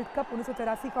वर्ल्ड कप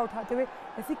 1983 का उठाते हुए।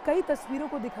 ऐसी कई तस्वीरों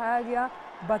को दिखाया गया,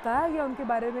 बताया गया उनके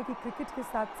बारे में कि क्रिकेट के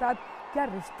साथ साथ क्या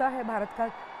रिश्ता है भारत का,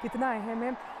 कितना अहम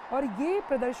है। और ये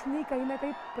प्रदर्शनी कहीं ना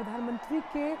कहीं प्रधानमंत्री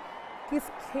के किस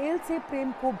खेल से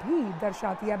प्रेम को भी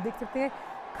दर्शाती है। आप देख सकते हैं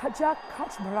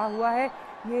खचाखच भरा हुआ है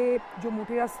ये जो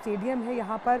मोटेरा स्टेडियम है,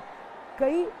 यहाँ पर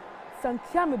कई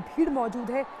संख्या में भीड़ मौजूद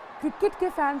है क्रिकेट के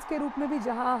फैंस के रूप में भी,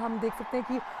 जहां हम देख सकते हैं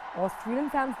कि ऑस्ट्रेलियन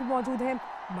फैंस भी मौजूद हैं,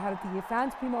 भारतीय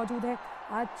फैंस भी मौजूद हैं।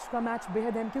 आज का मैच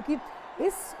बेहद अहम क्योंकि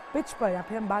इस पिच पर या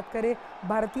फिर हम बात करें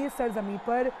भारतीय सरजमीं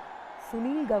पर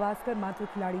सुनील गावस्कर मात्र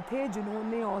खिलाड़ी थे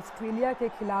जिन्होंने ऑस्ट्रेलिया के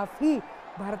खिलाफ ही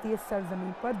भारतीय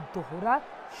सरजमीं पर दोहरा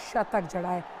शतक जड़ा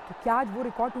है। तो क्या आज वो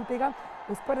रिकॉर्ड टूटेगा,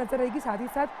 उस पर नजर रहेगी। साथ ही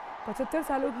साथ 75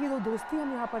 सालों की जो दोस्ती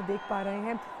हम यहाँ पर देख पा रहे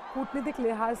हैं कूटनीतिक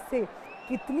लिहाज से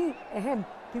कितनी अहम,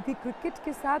 क्योंकि क्रिकेट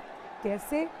के साथ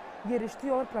कैसे ये रिश्ते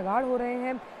और प्रगाढ़ हो रहे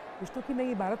हैं, रिश्तों की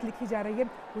नई इबारत लिखी जा रही है,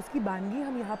 उसकी बानगी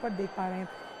हम यहाँ पर देख पा रहे हैं।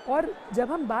 और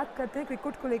जब हम बात करते हैं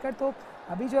क्रिकेट को लेकर तो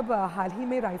अभी जब हाल ही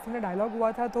में राइफल में डायलॉग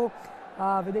हुआ था तो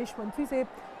विदेश मंत्री से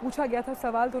पूछा गया था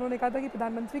सवाल, तो उन्होंने कहा था कि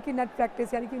प्रधानमंत्री की नेट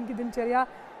प्रैक्टिस यानी कि उनकी दिनचर्या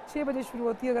 6 बजे शुरू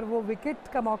होती है, अगर वो विकेट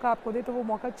का मौका आपको दे तो वो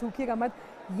मौका चूकिएगा मत।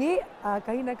 ये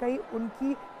कहीं ना कहीं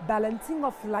उनकी balancing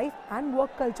of life and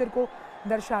work culture को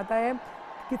दर्शाता है,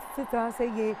 किस तरह से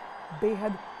ये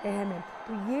बेहद अहम है।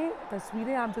 तो ये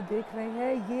तस्वीरें आप जो देख रहे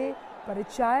हैं ये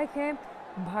परिचायक हैं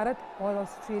भारत और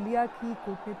ऑस्ट्रेलिया की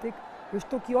कूटनीतिक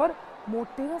रिश्तों की। और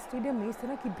मोटेरा स्टेडियम में इस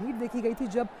तरह की भीड़ देखी गई थी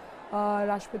जब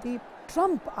राष्ट्रपति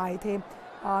ट्रंप आए थे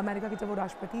अमेरिका के, जब वो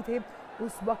राष्ट्रपति थे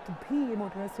उस वक्त भी ये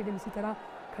मोटेरा स्टेडियम इसी तरह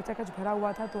खचाखच भरा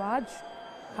हुआ था। तो आज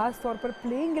खास तौर पर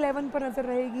प्लेइंग 11 पर नज़र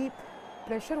रहेगी,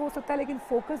 प्रेशर हो सकता है लेकिन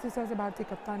फोकस जिस तरह से भारतीय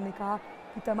कप्तान ने कहा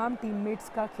कि तमाम टीममेट्स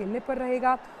का खेलने पर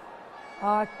रहेगा।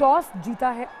 टॉस जीता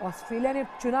है ऑस्ट्रेलिया ने,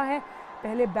 चुना है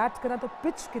पहले बैट करना, तो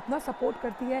पिच कितना सपोर्ट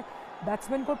करती है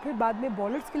बैट्समैन को, फिर बाद में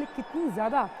बॉलर्स के लिए कितनी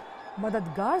ज़्यादा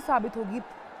मददगार साबित होगी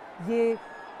ये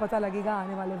पता लगेगा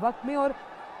आने वाले वक्त में। और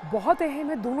बहुत अहम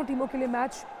है दोनों टीमों के लिए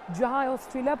मैच, जहां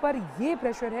ऑस्ट्रेलिया पर ये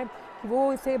प्रेशर है कि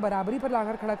वो इसे बराबरी पर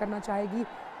लाकर खड़ा करना चाहेगी,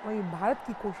 वहीं भारत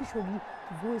की कोशिश होगी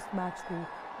कि वो इस मैच को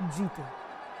जीते।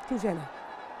 क्यों शैला?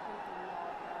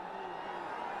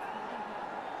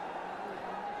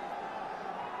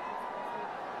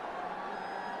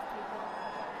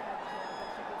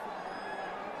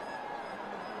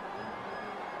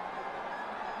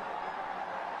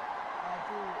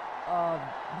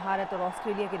 भारत और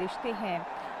ऑस्ट्रेलिया के रिश्ते हैं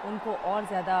उनको और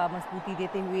ज़्यादा मजबूती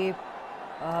देते हुए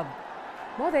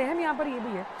बहुत अहम यहाँ पर ये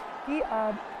भी है कि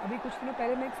अभी कुछ दिनों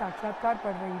पहले मैं एक साक्षात्कार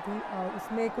पढ़ रही थी,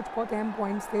 उसमें कुछ बहुत अहम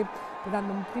पॉइंट्स थे।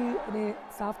 प्रधानमंत्री ने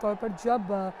साफ तौर पर जब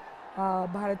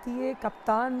भारतीय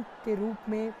कप्तान के रूप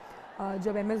में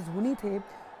जब MS धोनी थे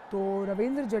तो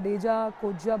रविंद्र जडेजा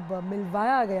को जब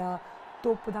मिलवाया गया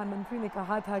तो प्रधानमंत्री ने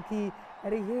कहा था कि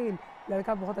अरे ये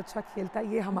लड़का बहुत अच्छा खेलता है,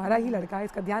 ये हमारा ही लड़का है,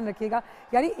 इसका ध्यान रखिएगा।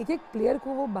 यानी एक एक प्लेयर को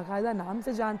वो बाकायदा नाम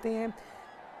से जानते हैं।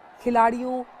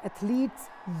 खिलाड़ियों, एथलीट्स,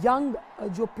 यंग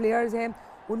जो प्लेयर्स हैं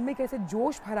उनमें कैसे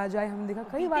जोश भरा जाए, हम देखा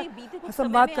कई बार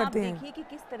संवाद करते हैं। देखिए कि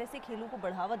किस तरह से खेलों को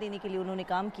बढ़ावा देने के लिए उन्होंने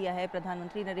काम किया है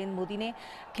प्रधानमंत्री नरेंद्र मोदी ने।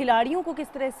 खिलाड़ियों को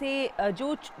किस तरह से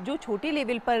जो छोटे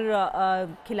लेवल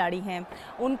पर खिलाड़ी हैं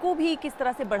उनको भी किस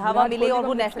तरह से बढ़ावा मिले और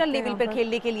वो नेशनल लेवल पर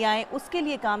खेलने के लिए आए, उसके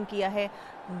लिए काम किया है।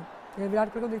 विराट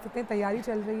कोहली को देख सकते हैं, तैयारी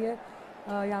चल रही है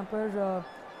यहाँ पर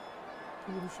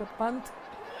ऋषभ पंत।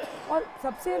 और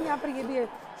सबसे यहाँ पर ये भी है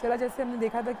शैला, जैसे हमने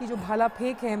देखा था कि जो भाला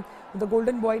फेंक है the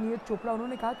golden boy Neeraj Chopra,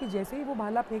 उन्होंने कहा कि जैसे ही वो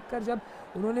भाला फेंक कर जब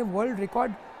उन्होंने वर्ल्ड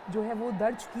रिकॉर्ड जो है वो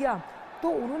दर्ज किया तो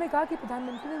उन्होंने कहा कि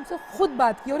प्रधानमंत्री ने उनसे खुद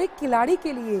बात की। और एक खिलाड़ी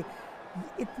के लिए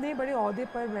इतने बड़े ओहदे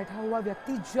पर बैठा हुआ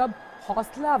व्यक्ति जब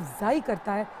हौसला अफजाई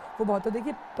करता है वो बहुत। तो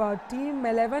देखिए टीम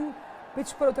 11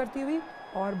 पिच पर उतरती हुई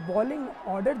और बॉलिंग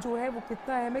ऑर्डर जो है वो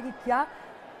कितना अहम है कि क्या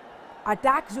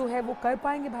अटैक जो है वो कर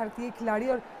पाएंगे भारतीय खिलाड़ी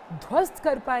और ध्वस्त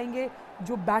कर पाएंगे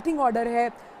जो बैटिंग ऑर्डर है।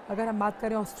 अगर हम बात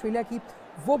करें ऑस्ट्रेलिया की,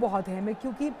 वो बहुत अहम है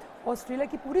क्योंकि ऑस्ट्रेलिया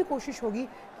की पूरी कोशिश होगी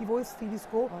कि वो इस सीरीज़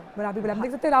को बराबरी बनाए।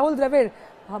 देख सकते हैं राहुल द्रविड़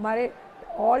हमारे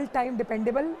ऑल टाइम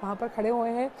डिपेंडेबल वहाँ पर खड़े हुए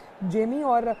हैं, जेमी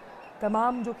और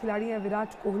तमाम जो खिलाड़ी हैं,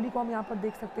 विराट कोहली को हम यहाँ पर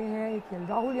देख सकते हैं, KL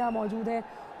राहुल यहाँ मौजूद हैं।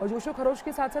 और जोशो खरोश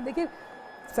के साथ साथ देखिए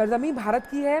सरजमीं भारत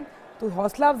की है तो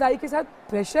हौसला अफजाई के साथ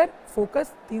प्रेशर,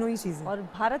 फोकस, तीनों ही चीज़ें। और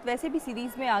भारत वैसे भी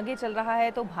सीरीज़ में आगे चल रहा है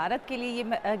तो भारत के लिए ये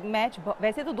मैच,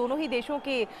 वैसे तो दोनों ही देशों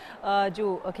के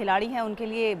जो खिलाड़ी हैं उनके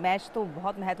लिए मैच तो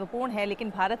बहुत महत्वपूर्ण है, लेकिन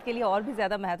भारत के लिए और भी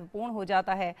ज़्यादा महत्वपूर्ण हो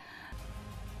जाता है।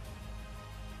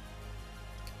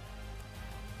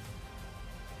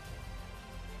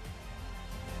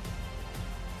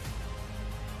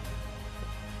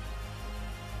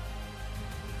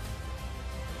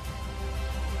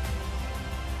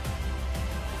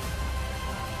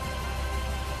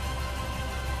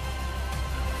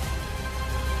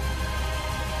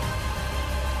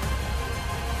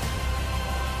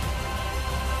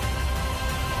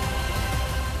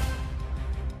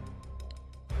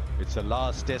 It's the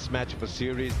last test match of a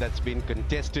series that's been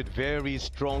contested very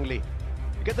strongly.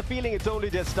 You get the feeling it's only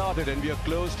just started and we are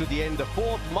close to the end. The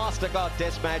fourth MasterCard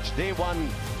test match, day one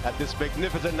at this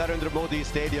magnificent Narendra Modi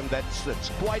Stadium. That's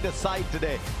quite a sight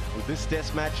today. And this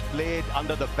test match played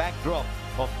under the backdrop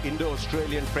of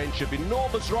Indo-Australian friendship.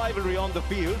 Enormous rivalry on the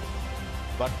field,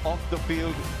 but off the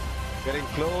field, getting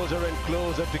closer and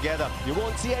closer together. You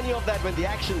won't see any of that when the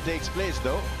action takes place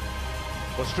though.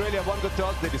 Australia won the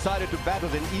toss, they decided to bat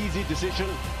with an easy decision,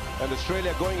 and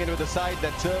Australia going in with a side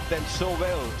that served them so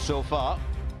well so far.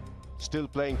 Still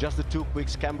playing just the two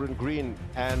quicks, Cameron Green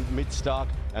and Mitch Starc,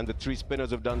 and the three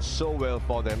spinners have done so well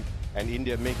for them, and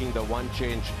India making the one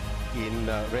change in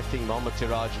resting Mohammad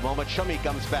Siraj. Mohammad Shami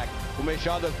comes back, Umesh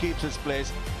Yadav keeps his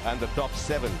place, and the top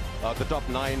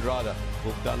nine rather,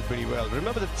 who've done pretty well.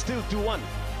 Remember that it's still 2-1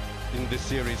 in this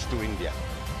series to India.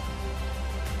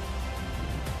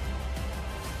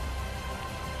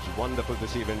 It's wonderful to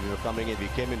see when we were coming in. We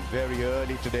came in very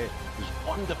early today. It was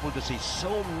wonderful to see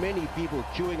so many people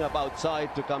queuing up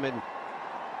outside to come in.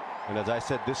 And as I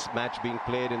said, this match being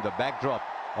played in the backdrop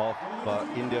of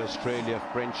India-Australia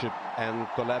friendship and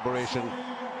collaboration.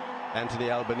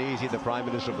 Anthony Albanese, the Prime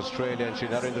Minister of Australia, and Shri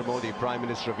Narendra Modi, Prime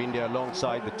Minister of India,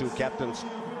 alongside the two captains.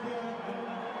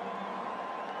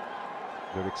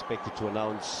 They're expected to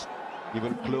announce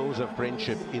even closer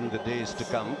friendship in the days to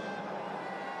come.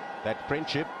 That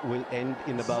friendship will end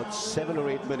in about 7 or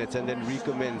 8 minutes and then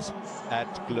recommence at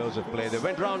close of play. They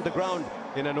went round the ground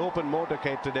in an open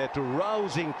motorcade today to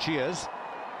rousing cheers.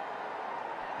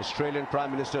 Australian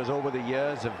Prime Ministers over the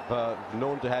years have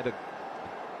known to have a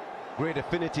great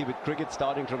affinity with cricket,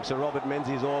 starting from Sir Robert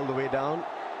Menzies all the way down.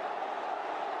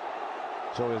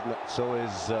 So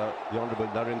is the Honourable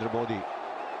Narendra Modi,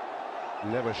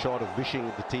 never short of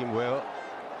wishing the team well.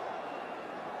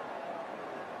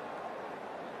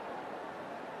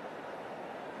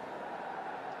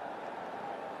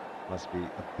 Must be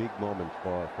a big moment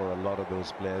for a lot of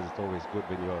those players. It's always good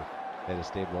when your head of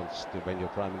state when your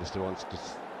Prime Minister wants to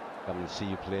come and see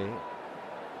you play.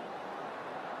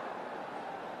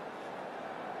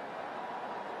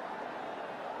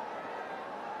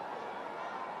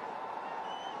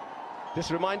 Just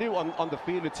remind you, on the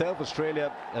field itself, Australia,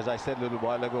 as I said a little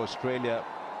while ago, Australia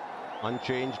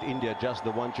unchanged, India just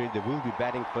the one change. They will be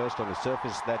batting first on a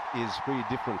surface that is pretty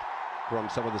different from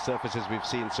some of the surfaces we've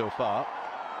seen so far.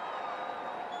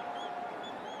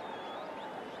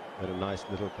 Had a nice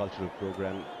little cultural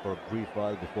program for a brief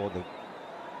while before the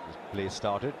play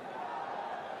started.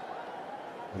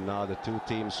 And now the two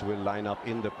teams will line up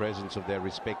in the presence of their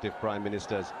respective prime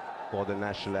ministers for the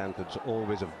national anthem. It's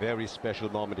always a very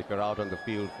special moment if you're out on the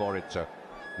field for it. So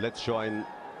let's join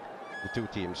the two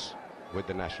teams with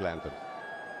the national anthem.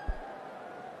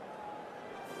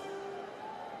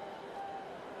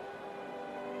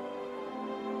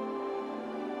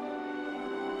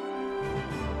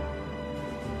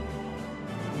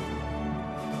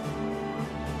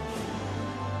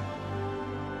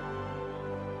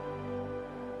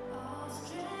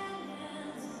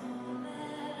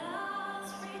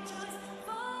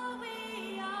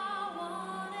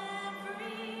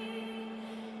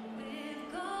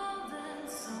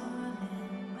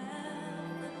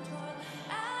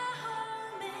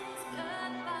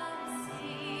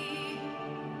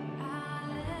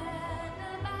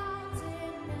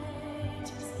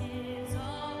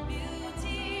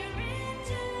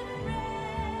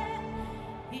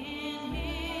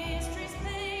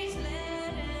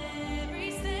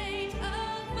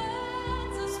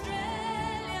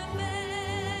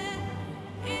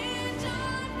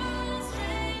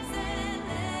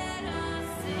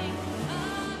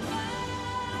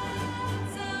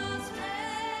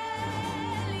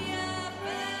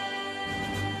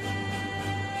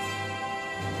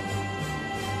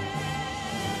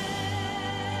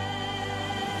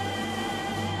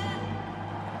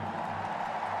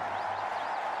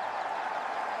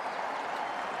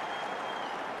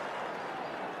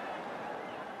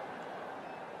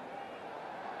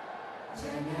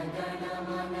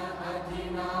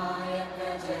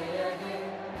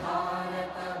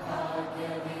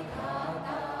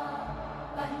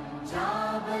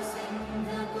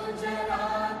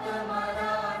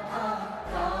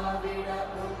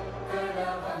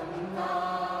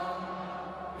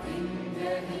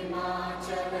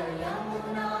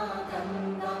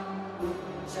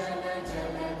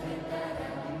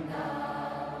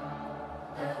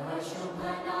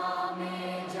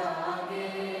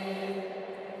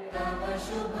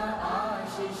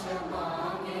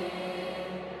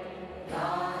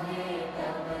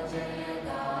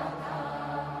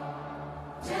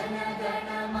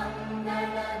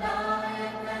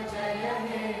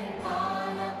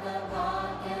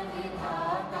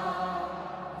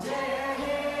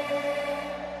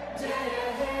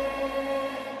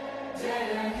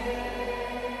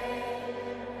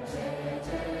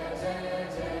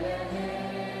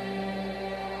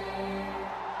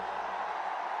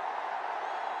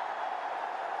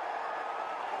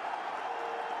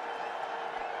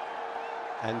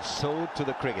 And so to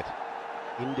the cricket.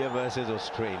 India versus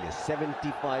Australia.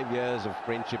 75 years of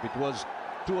friendship. It was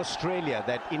to Australia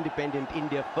that independent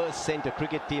India first sent a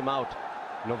cricket team out.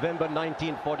 November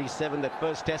 1947, that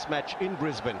first test match in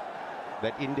Brisbane,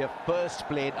 that India first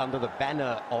played under the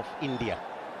banner of India.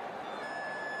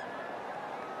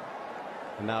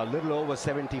 And now a little over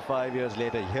 75 years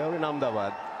later, here in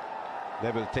Ahmedabad,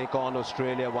 they will take on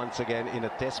Australia once again in a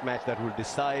test match that will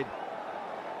decide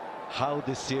how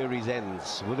this series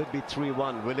ends. Will it be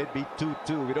 3-1? Will it be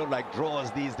 2-2? We don't like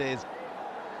draws these days.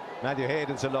 Matthew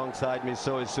Hayden's alongside me,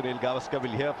 so is Sunil Gavaskar.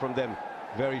 We'll hear from them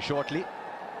very shortly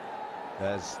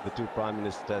as the two Prime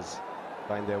Ministers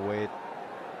find their way to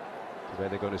where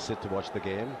they're going to sit to watch the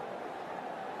game.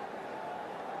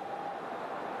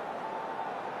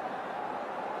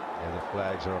 Yeah, the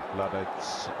flags are flooded.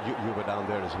 You were down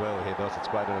there as well, Haydos. It's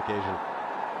quite an occasion.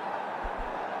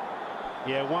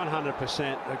 Yeah,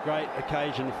 100%. A great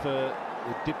occasion for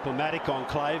the diplomatic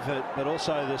enclave, but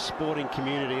also the sporting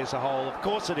community as a whole. Of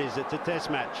course it is. It's a test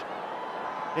match.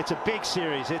 It's a big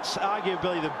series. It's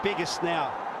arguably the biggest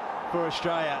now for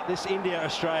Australia. This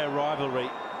India-Australia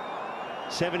rivalry,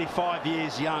 75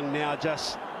 years young now,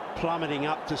 just plummeting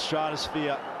up to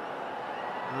stratosphere.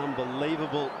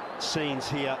 Unbelievable scenes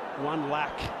here. 1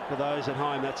 lakh for those at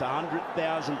home. That's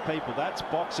 100,000 people. That's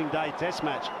Boxing Day test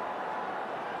match.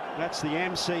 That's the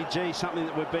MCG, something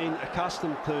that we've been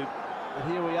accustomed to. But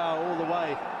here we are all the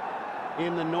way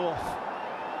in the north.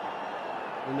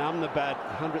 In Ahmedabad,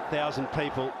 100,000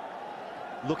 people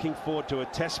looking forward to a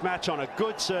test match on a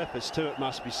good surface too, it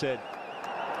must be said.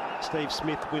 Steve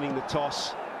Smith winning the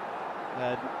toss.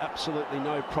 Had absolutely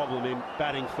no problem in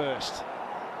batting first.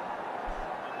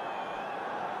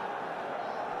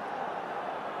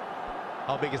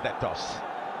 How big is that toss,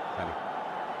 Danny?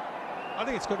 I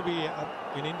think it's going to be,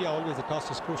 in India, always the toss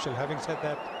is crucial. Having said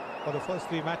that, for the first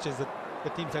 3 matches, the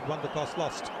teams that won the toss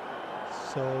lost.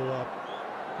 So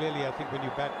clearly, I think when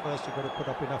you bat first, you've got to put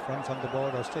up enough runs on the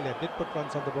board. Australia did put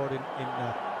runs on the board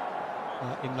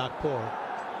in Nagpur,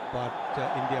 but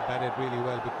India batted really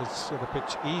well because the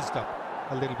pitch eased up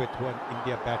a little bit when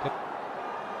India batted.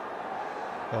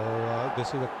 So this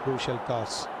is a crucial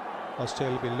toss.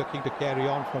 Australia will be looking to carry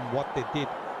on from what they did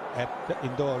at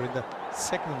Indore in the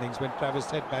second innings when Travis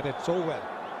Head batted so well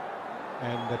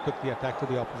and took the attack to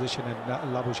the opposition,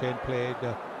 and Labuschagne played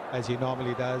as he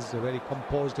normally does, a very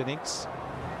composed innings.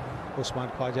 Usman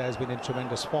Khawaja has been in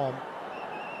tremendous form.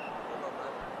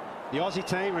 The Aussie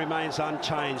team remains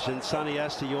unchanged, and Sonny,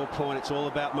 as to your point, it's all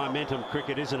about momentum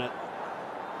cricket, isn't it?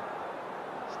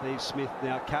 Steve Smith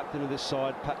now captain of this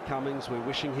side. Pat Cummins, we're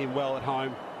wishing him well at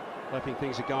home, hoping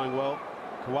things are going well.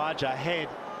 Khawaja head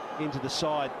into the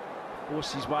side,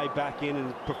 forced his way back in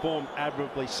and performed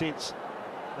admirably since.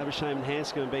 Labuschagne and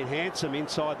Hanscom have been handsome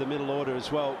inside the middle order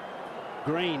as well.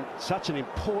 Green, such an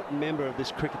important member of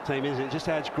this cricket team, isn't it? Just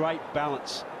adds great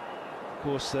balance. Of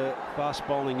course, the fast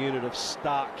bowling unit of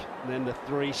Stark, and then the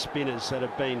 3 spinners that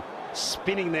have been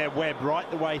spinning their web right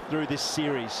the way through this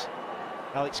series.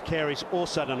 Alex Carey's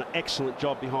also done an excellent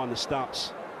job behind the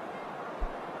stumps.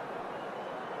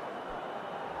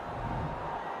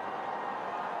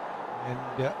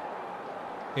 And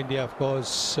India, of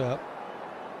course,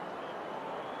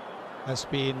 has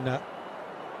been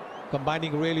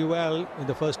combining really well in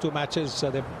the first 2 matches.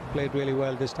 They've played really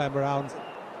well this time around.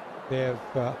 They've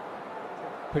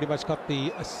pretty much got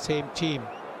the same team.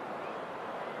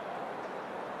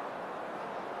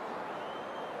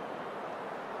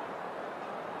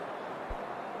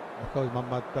 Of course,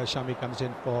 Mohammad Shami comes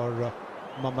in for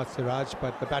Mohammad Siraj,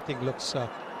 but the batting looks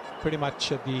pretty much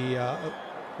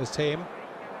the same.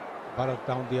 Bharat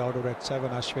down the order at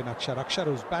 7. Ashwin, Akshar,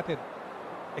 who's batted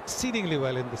exceedingly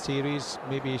well in the series.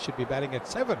 Maybe he should be batting at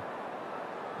 7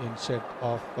 instead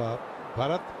of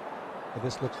Bharat. But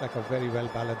this looks like a very well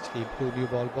balanced team. 2 new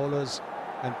ball bowlers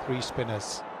and 3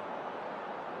 spinners.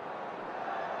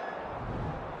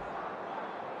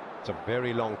 It's a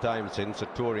very long time since a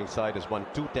touring side has won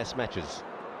 2 test matches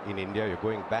in India. You're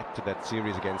going back to that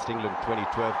series against England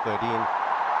 2012-13.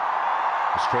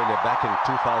 Australia back in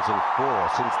 2004.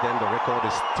 Since then the record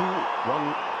is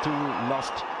 2-1, 2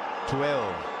 lost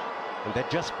 12, and that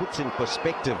just puts in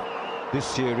perspective this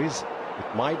series.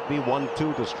 It might be 1-2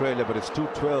 to Australia, but it's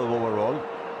 2-12 overall,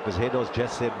 because Haydos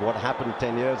just said what happened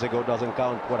 10 years ago doesn't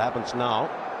count. What happens now?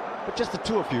 But just the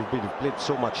 2 of you have played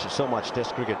so much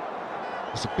test cricket.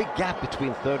 There's a big gap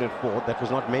between 3rd and 4th that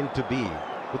was not meant to be.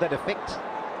 Would that affect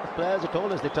the players at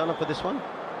all as they turn up for this one?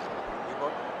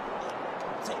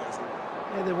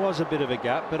 Yeah, there was a bit of a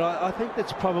gap, but I think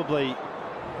that's probably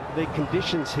the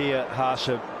conditions here,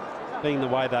 Harsha, being the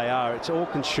way they are. It's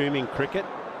all-consuming cricket.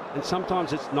 and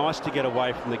sometimes it's nice to get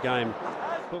away from the game.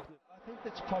 Look, I think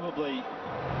that's probably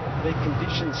the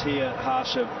conditions here,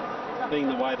 Harsha, being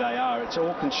the way they are. It's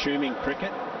all-consuming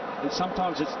cricket, and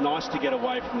sometimes it's nice to get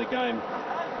away from the game.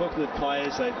 Looking at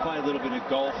players, they play a little bit of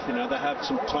golf, you know, they have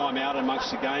some time out amongst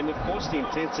the game. Of course, the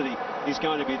intensity is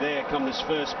going to be there come this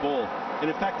first ball. And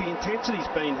in fact, the intensity's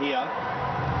been here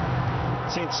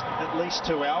since at least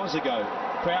 2 hours ago.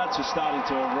 Crowds are starting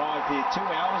to arrive here 2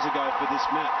 hours ago for this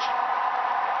match.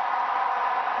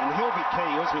 And he'll be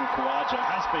key. Usman Khawaja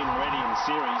has been already in the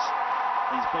series.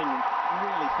 He's been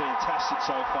really fantastic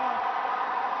so far.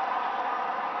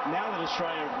 Now that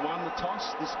Australia have won the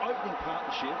toss, this opening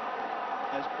partnership,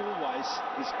 as always,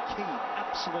 is key,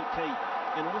 absolute key.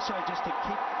 And also just to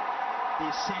keep the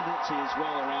ascendancy as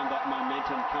well around that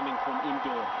momentum coming from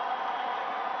indoor.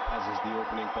 As is the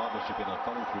opening partnership in our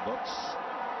commentary box.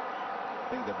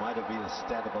 I think there might have been a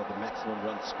stat about the maximum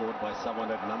runs scored by someone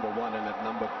at number 1 and at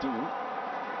number 2.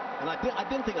 And I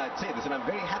didn't think I'd say this, and I'm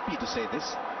very happy to say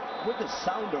this. With the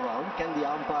sound around, can the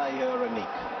umpire hear a nick?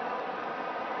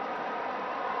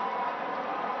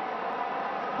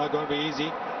 Not going to be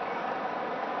easy.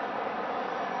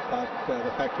 But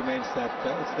the fact remains that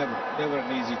it's never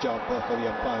an easy job for the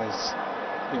umpires.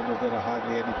 Even though there are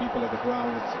hardly any people at the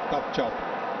ground, it's a tough job.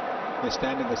 They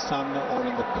stand in the sun or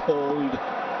in the cold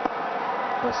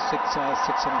for 6 hours,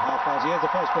 6.5 hours. Here's the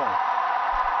first ball.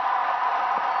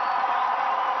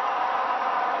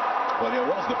 Well, here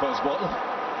was the first ball.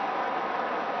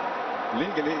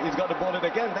 Legally, he's got to ball it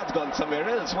again. That's gone somewhere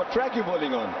else. What track are you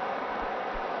bowling on?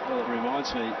 Well, it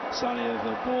reminds me, Sonny, of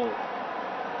the ball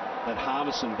that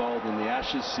Harmison bowled in the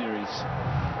Ashes series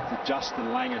to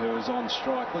Justin Langer, who was on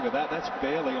strike. Look at that. That's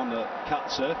barely on the cut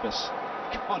surface.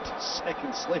 Gone to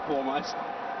second slip almost.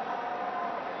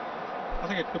 I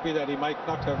think it could be that he might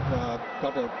not have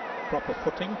got a proper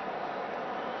footing.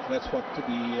 That's what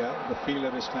the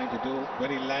fielder is trying to do.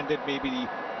 When he landed, maybe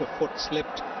the foot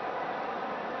slipped.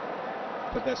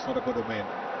 But that's not a good omen.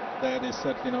 That is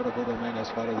certainly not a good omen as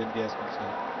far as India is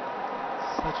concerned.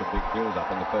 Such a big build-up,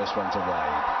 and the first runs are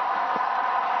wide.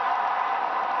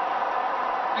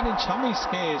 And in Shami's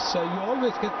case, you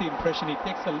always get the impression he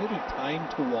takes a little time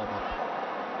to warm up.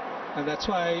 And that's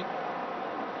why,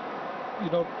 you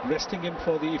know, resting him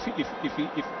for the,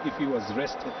 if he was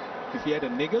rested, if he had a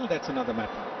niggle, that's another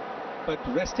matter. But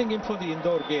resting him for the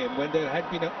Indore game, when there had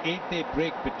been an 8-day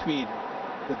break between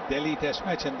the Delhi Test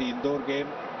match and the Indore game,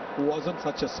 wasn't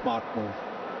such a smart move.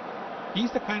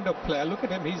 He's the kind of player, look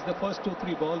at him, he's the first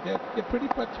 2-3 balls, they're pretty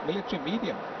much military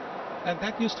medium. And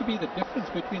that used to be the difference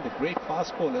between the great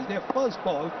fast bowlers. Their first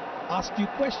ball asked you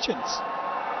questions.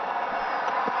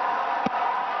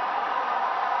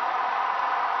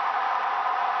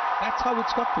 That's how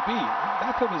it's got to be.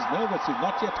 Batter is nervous, he's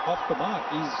not yet off the mark.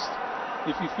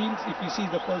 If he sees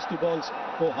the first 2 balls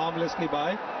go harmlessly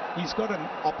by, he's got an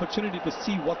opportunity to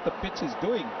see what the pitch is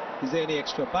doing. Is there any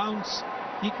extra bounce?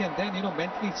 He can then, you know,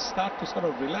 mentally start to sort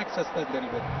of relax us that little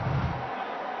bit.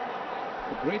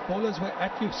 The great bowlers were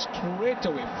at you straight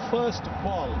away. First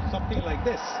ball, something like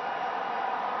this.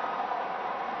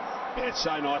 Yeah, it's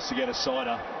so nice to get a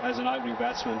sider as an opening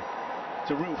batsman.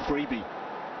 It's a real freebie.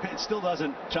 It still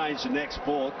doesn't change the next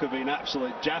ball. It could be an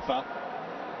absolute jaffa,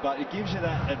 but it gives you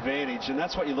that advantage, and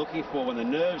that's what you're looking for when the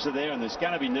nerves are there, and there's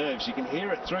going to be nerves. You can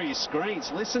hear it through your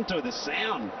screens. Listen to the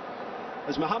sound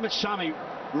as Mohammad Shami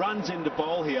runs into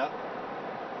bowl here.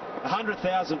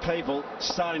 100,000 people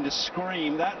starting to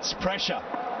scream. That's pressure.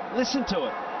 Listen to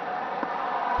it.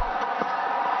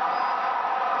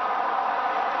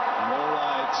 More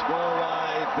wide, more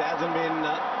wide. There hasn't been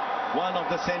one off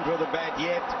the centre of the bat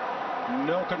yet.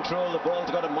 No control. The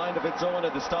ball's got a mind of its own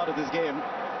at the start of this game.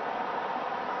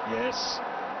 Yes.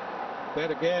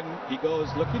 There again, he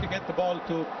goes looking to get the ball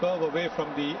to curve away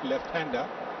from the left-hander,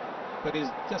 but he's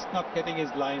just not getting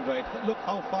his line right. Look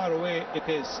how far away it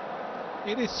is.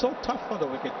 It is so tough for the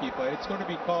wicketkeeper. It's going to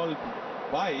be called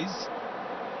wise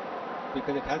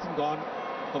because it hasn't gone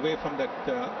away from that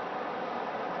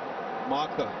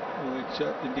marker, which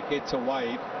indicates a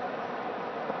wide.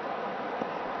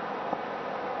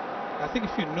 I think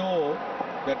if you know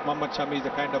that Mohammad Shami is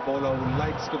the kind of bowler who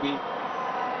likes to be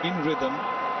in rhythm,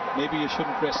 maybe you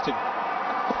shouldn't rest him.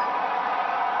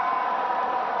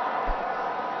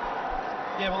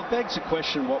 Yeah, well, it begs the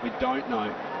question what we don't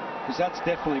know, because that's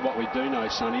definitely what we do know,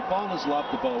 Sonny. Bowlers love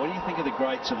the ball. When you think of the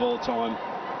greats of all time,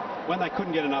 when they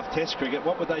couldn't get enough Test cricket,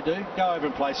 what would they do? Go over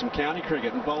and play some county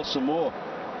cricket and bowl some more.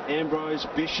 Ambrose,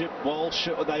 Bishop, Walsh,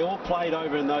 they all played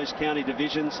over in those county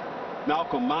divisions.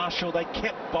 Malcolm Marshall, they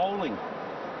kept bowling.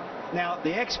 Now,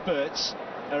 the experts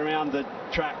around the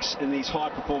tracks in these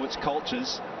high-performance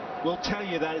cultures will tell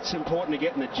you that it's important to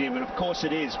get in the gym, and of course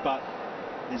it is, but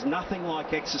there's nothing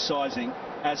like exercising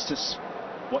as to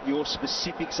what your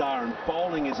specifics are, and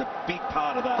bowling is a big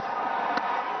part of that.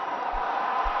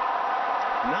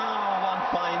 Now one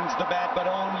finds the bat, but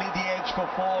only the edge for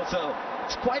 4, so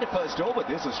it's quite a first over.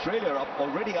 This Australia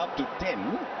already up to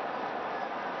 10.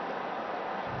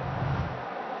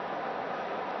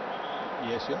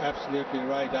 Yes, you're absolutely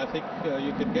right. I think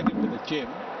you can get him to the gym.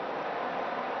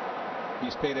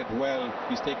 He's played it well.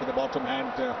 He's taken the bottom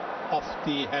hand off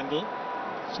the handle,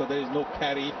 so there is no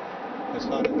carry as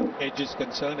far as the edge is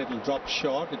concerned. It will drop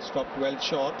short. It's dropped well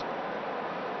short.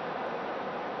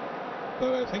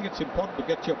 But I think it's important to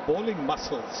get your bowling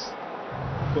muscles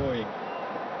going.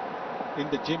 In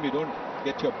the gym, you don't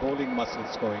get your bowling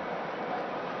muscles going.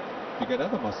 You get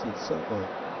other muscles going.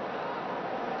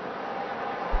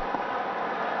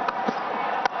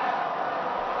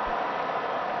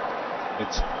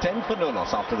 It's 10 for no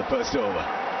loss after the first over.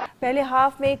 पहले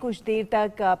half में कुछ देर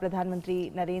तक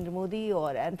प्रधानमंत्री नरेंद्र मोदी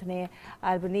और Anthony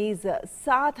Albanese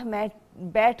साथ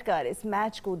बैठकर इस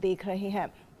match को देख रहे हैं।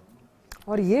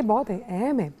 और ये बहुत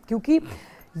अहम है क्योंकि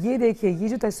ये देखिए, ये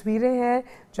जो तस्वीरें हैं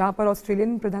जहाँ पर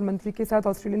ऑस्ट्रेलियन प्रधानमंत्री के साथ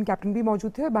ऑस्ट्रेलियन कैप्टन भी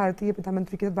मौजूद थे और भारतीय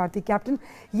प्रधानमंत्री के साथ भारतीय कैप्टन,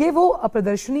 ये वो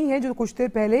प्रदर्शनी है जो कुछ देर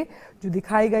पहले जो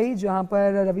दिखाई गई, जहाँ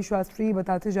पर रवि शास्त्री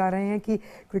बताते जा रहे हैं कि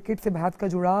क्रिकेट से भारत का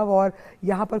जुड़ाव, और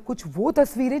यहाँ पर कुछ वो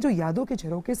तस्वीरें जो यादों के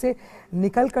झरोके से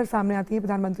निकल कर सामने आती हैं।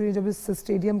 प्रधानमंत्री ने जब इस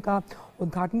स्टेडियम का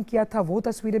उद्घाटन किया था वो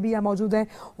तस्वीरें भी यहाँ मौजूद हैं।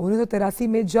 1983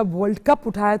 में जब वर्ल्ड कप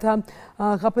उठाया था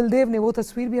कपिल देव ने, वो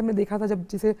तस्वीर भी हमने देखा था जब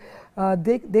जिसे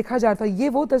देखा जाता। ये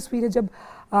वो तस्वीर है जब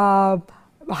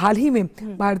हाल ही में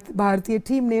भारतीय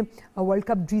टीम ने वर्ल्ड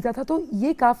कप जीता था। तो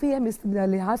ये काफ़ी अहम इस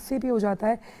लिहाज से भी हो जाता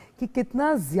है कि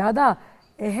कितना ज़्यादा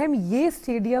अहम ये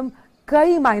स्टेडियम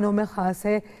कई मायनों में ख़ास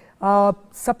है।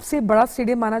 सबसे बड़ा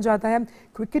स्टेडियम माना जाता है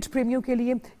क्रिकेट प्रेमियों के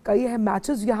लिए। कई अहम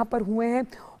मैचेस यहाँ पर हुए हैं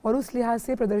और उस लिहाज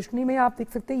से प्रदर्शनी में आप देख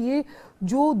सकते हैं ये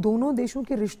जो दोनों देशों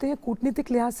के रिश्ते हैं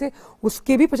कूटनीतिक लिहाज से,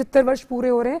 उसके भी 75 वर्ष पूरे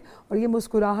हो रहे हैं। और ये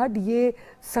मुस्कुराहट, ये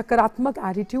सकारात्मक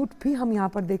एटीट्यूड भी हम यहाँ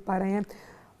पर देख पा रहे हैं।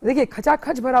 देखिए,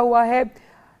 खचाखच भरा हुआ है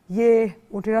ये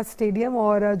मोटेरा स्टेडियम।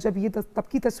 और जब ये तब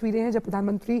की तस्वीरें हैं जब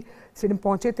प्रधानमंत्री स्टेडियम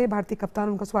पहुंचे थे, भारतीय कप्तान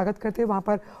उनका स्वागत करते, वहाँ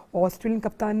पर ऑस्ट्रेलियन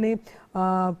कप्तान ने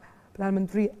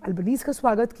प्रधानमंत्री अल्बनीज का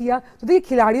स्वागत किया। तो देखिए,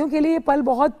 खिलाड़ियों के लिए ये पल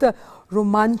बहुत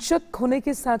रोमांचक होने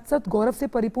के साथ साथ गौरव से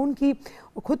परिपूर्ण की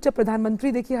खुद जब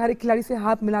प्रधानमंत्री देखिए हर एक खिलाड़ी से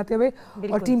हाथ मिलाते हुए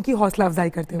और टीम की हौसला अफजाई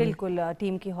करते हुए, बिल्कुल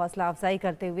टीम की हौसला अफजाई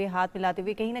करते हुए, हाथ मिलाते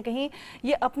हुए, कहीं ना कहीं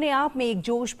ये अपने आप में एक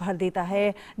जोश भर देता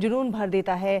है, जुनून भर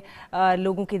देता है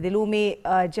लोगों के दिलों में।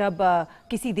 जब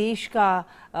किसी देश का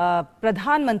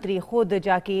प्रधानमंत्री खुद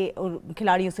जाके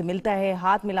खिलाड़ियों से मिलता है,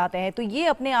 हाथ मिलाता है, तो ये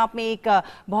अपने आप में एक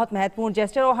बहुत महत्वपूर्ण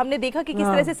जेस्चर। और हमने देखा कि किस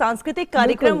तरह से सांस्कृतिक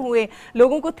कार्यक्रम हुए,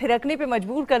 लोगों को थिरकने पे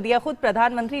मजबूर कर दिया। खुद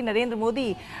प्रधानमंत्री नरेंद्र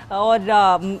मोदी और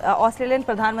ऑस्ट्रेलियन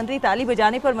प्रधानमंत्री ताली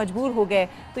बजाने पर मजबूर हो गए।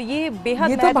 तो ये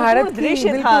बेहद महत्वपूर्ण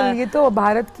दृश्य था। ये तो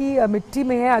भारत की मिट्टी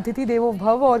में है, अतिथि देवो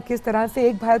भव। और किस तरह से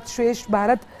एक भारत श्रेष्ठ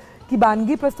भारत की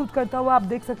वानगी प्रस्तुत करता हुआ आप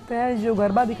देख सकते हैं जो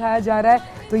गरबा दिखाया जा रहा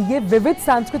है। तो ये विविध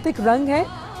सांस्कृतिक रंग है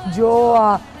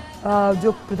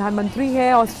जो प्रधानमंत्री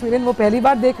हैं ऑस्ट्रेलियन वो पहली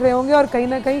बार देख रहे होंगे और कहीं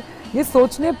ना कहीं ये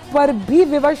सोचने पर भी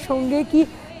विवश होंगे कि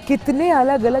कितने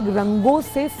अलग अलग रंगों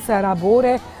से सराबोर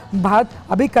है भारत।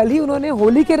 अभी कल ही उन्होंने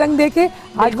होली के रंग देखे,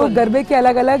 आज वो गरबे के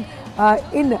अलग अलग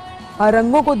इन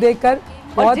रंगों को देखकर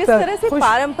और जिस तरह से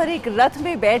पारंपरिक रथ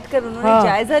में बैठकर उन्होंने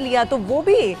जायजा लिया, तो वो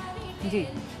भी जी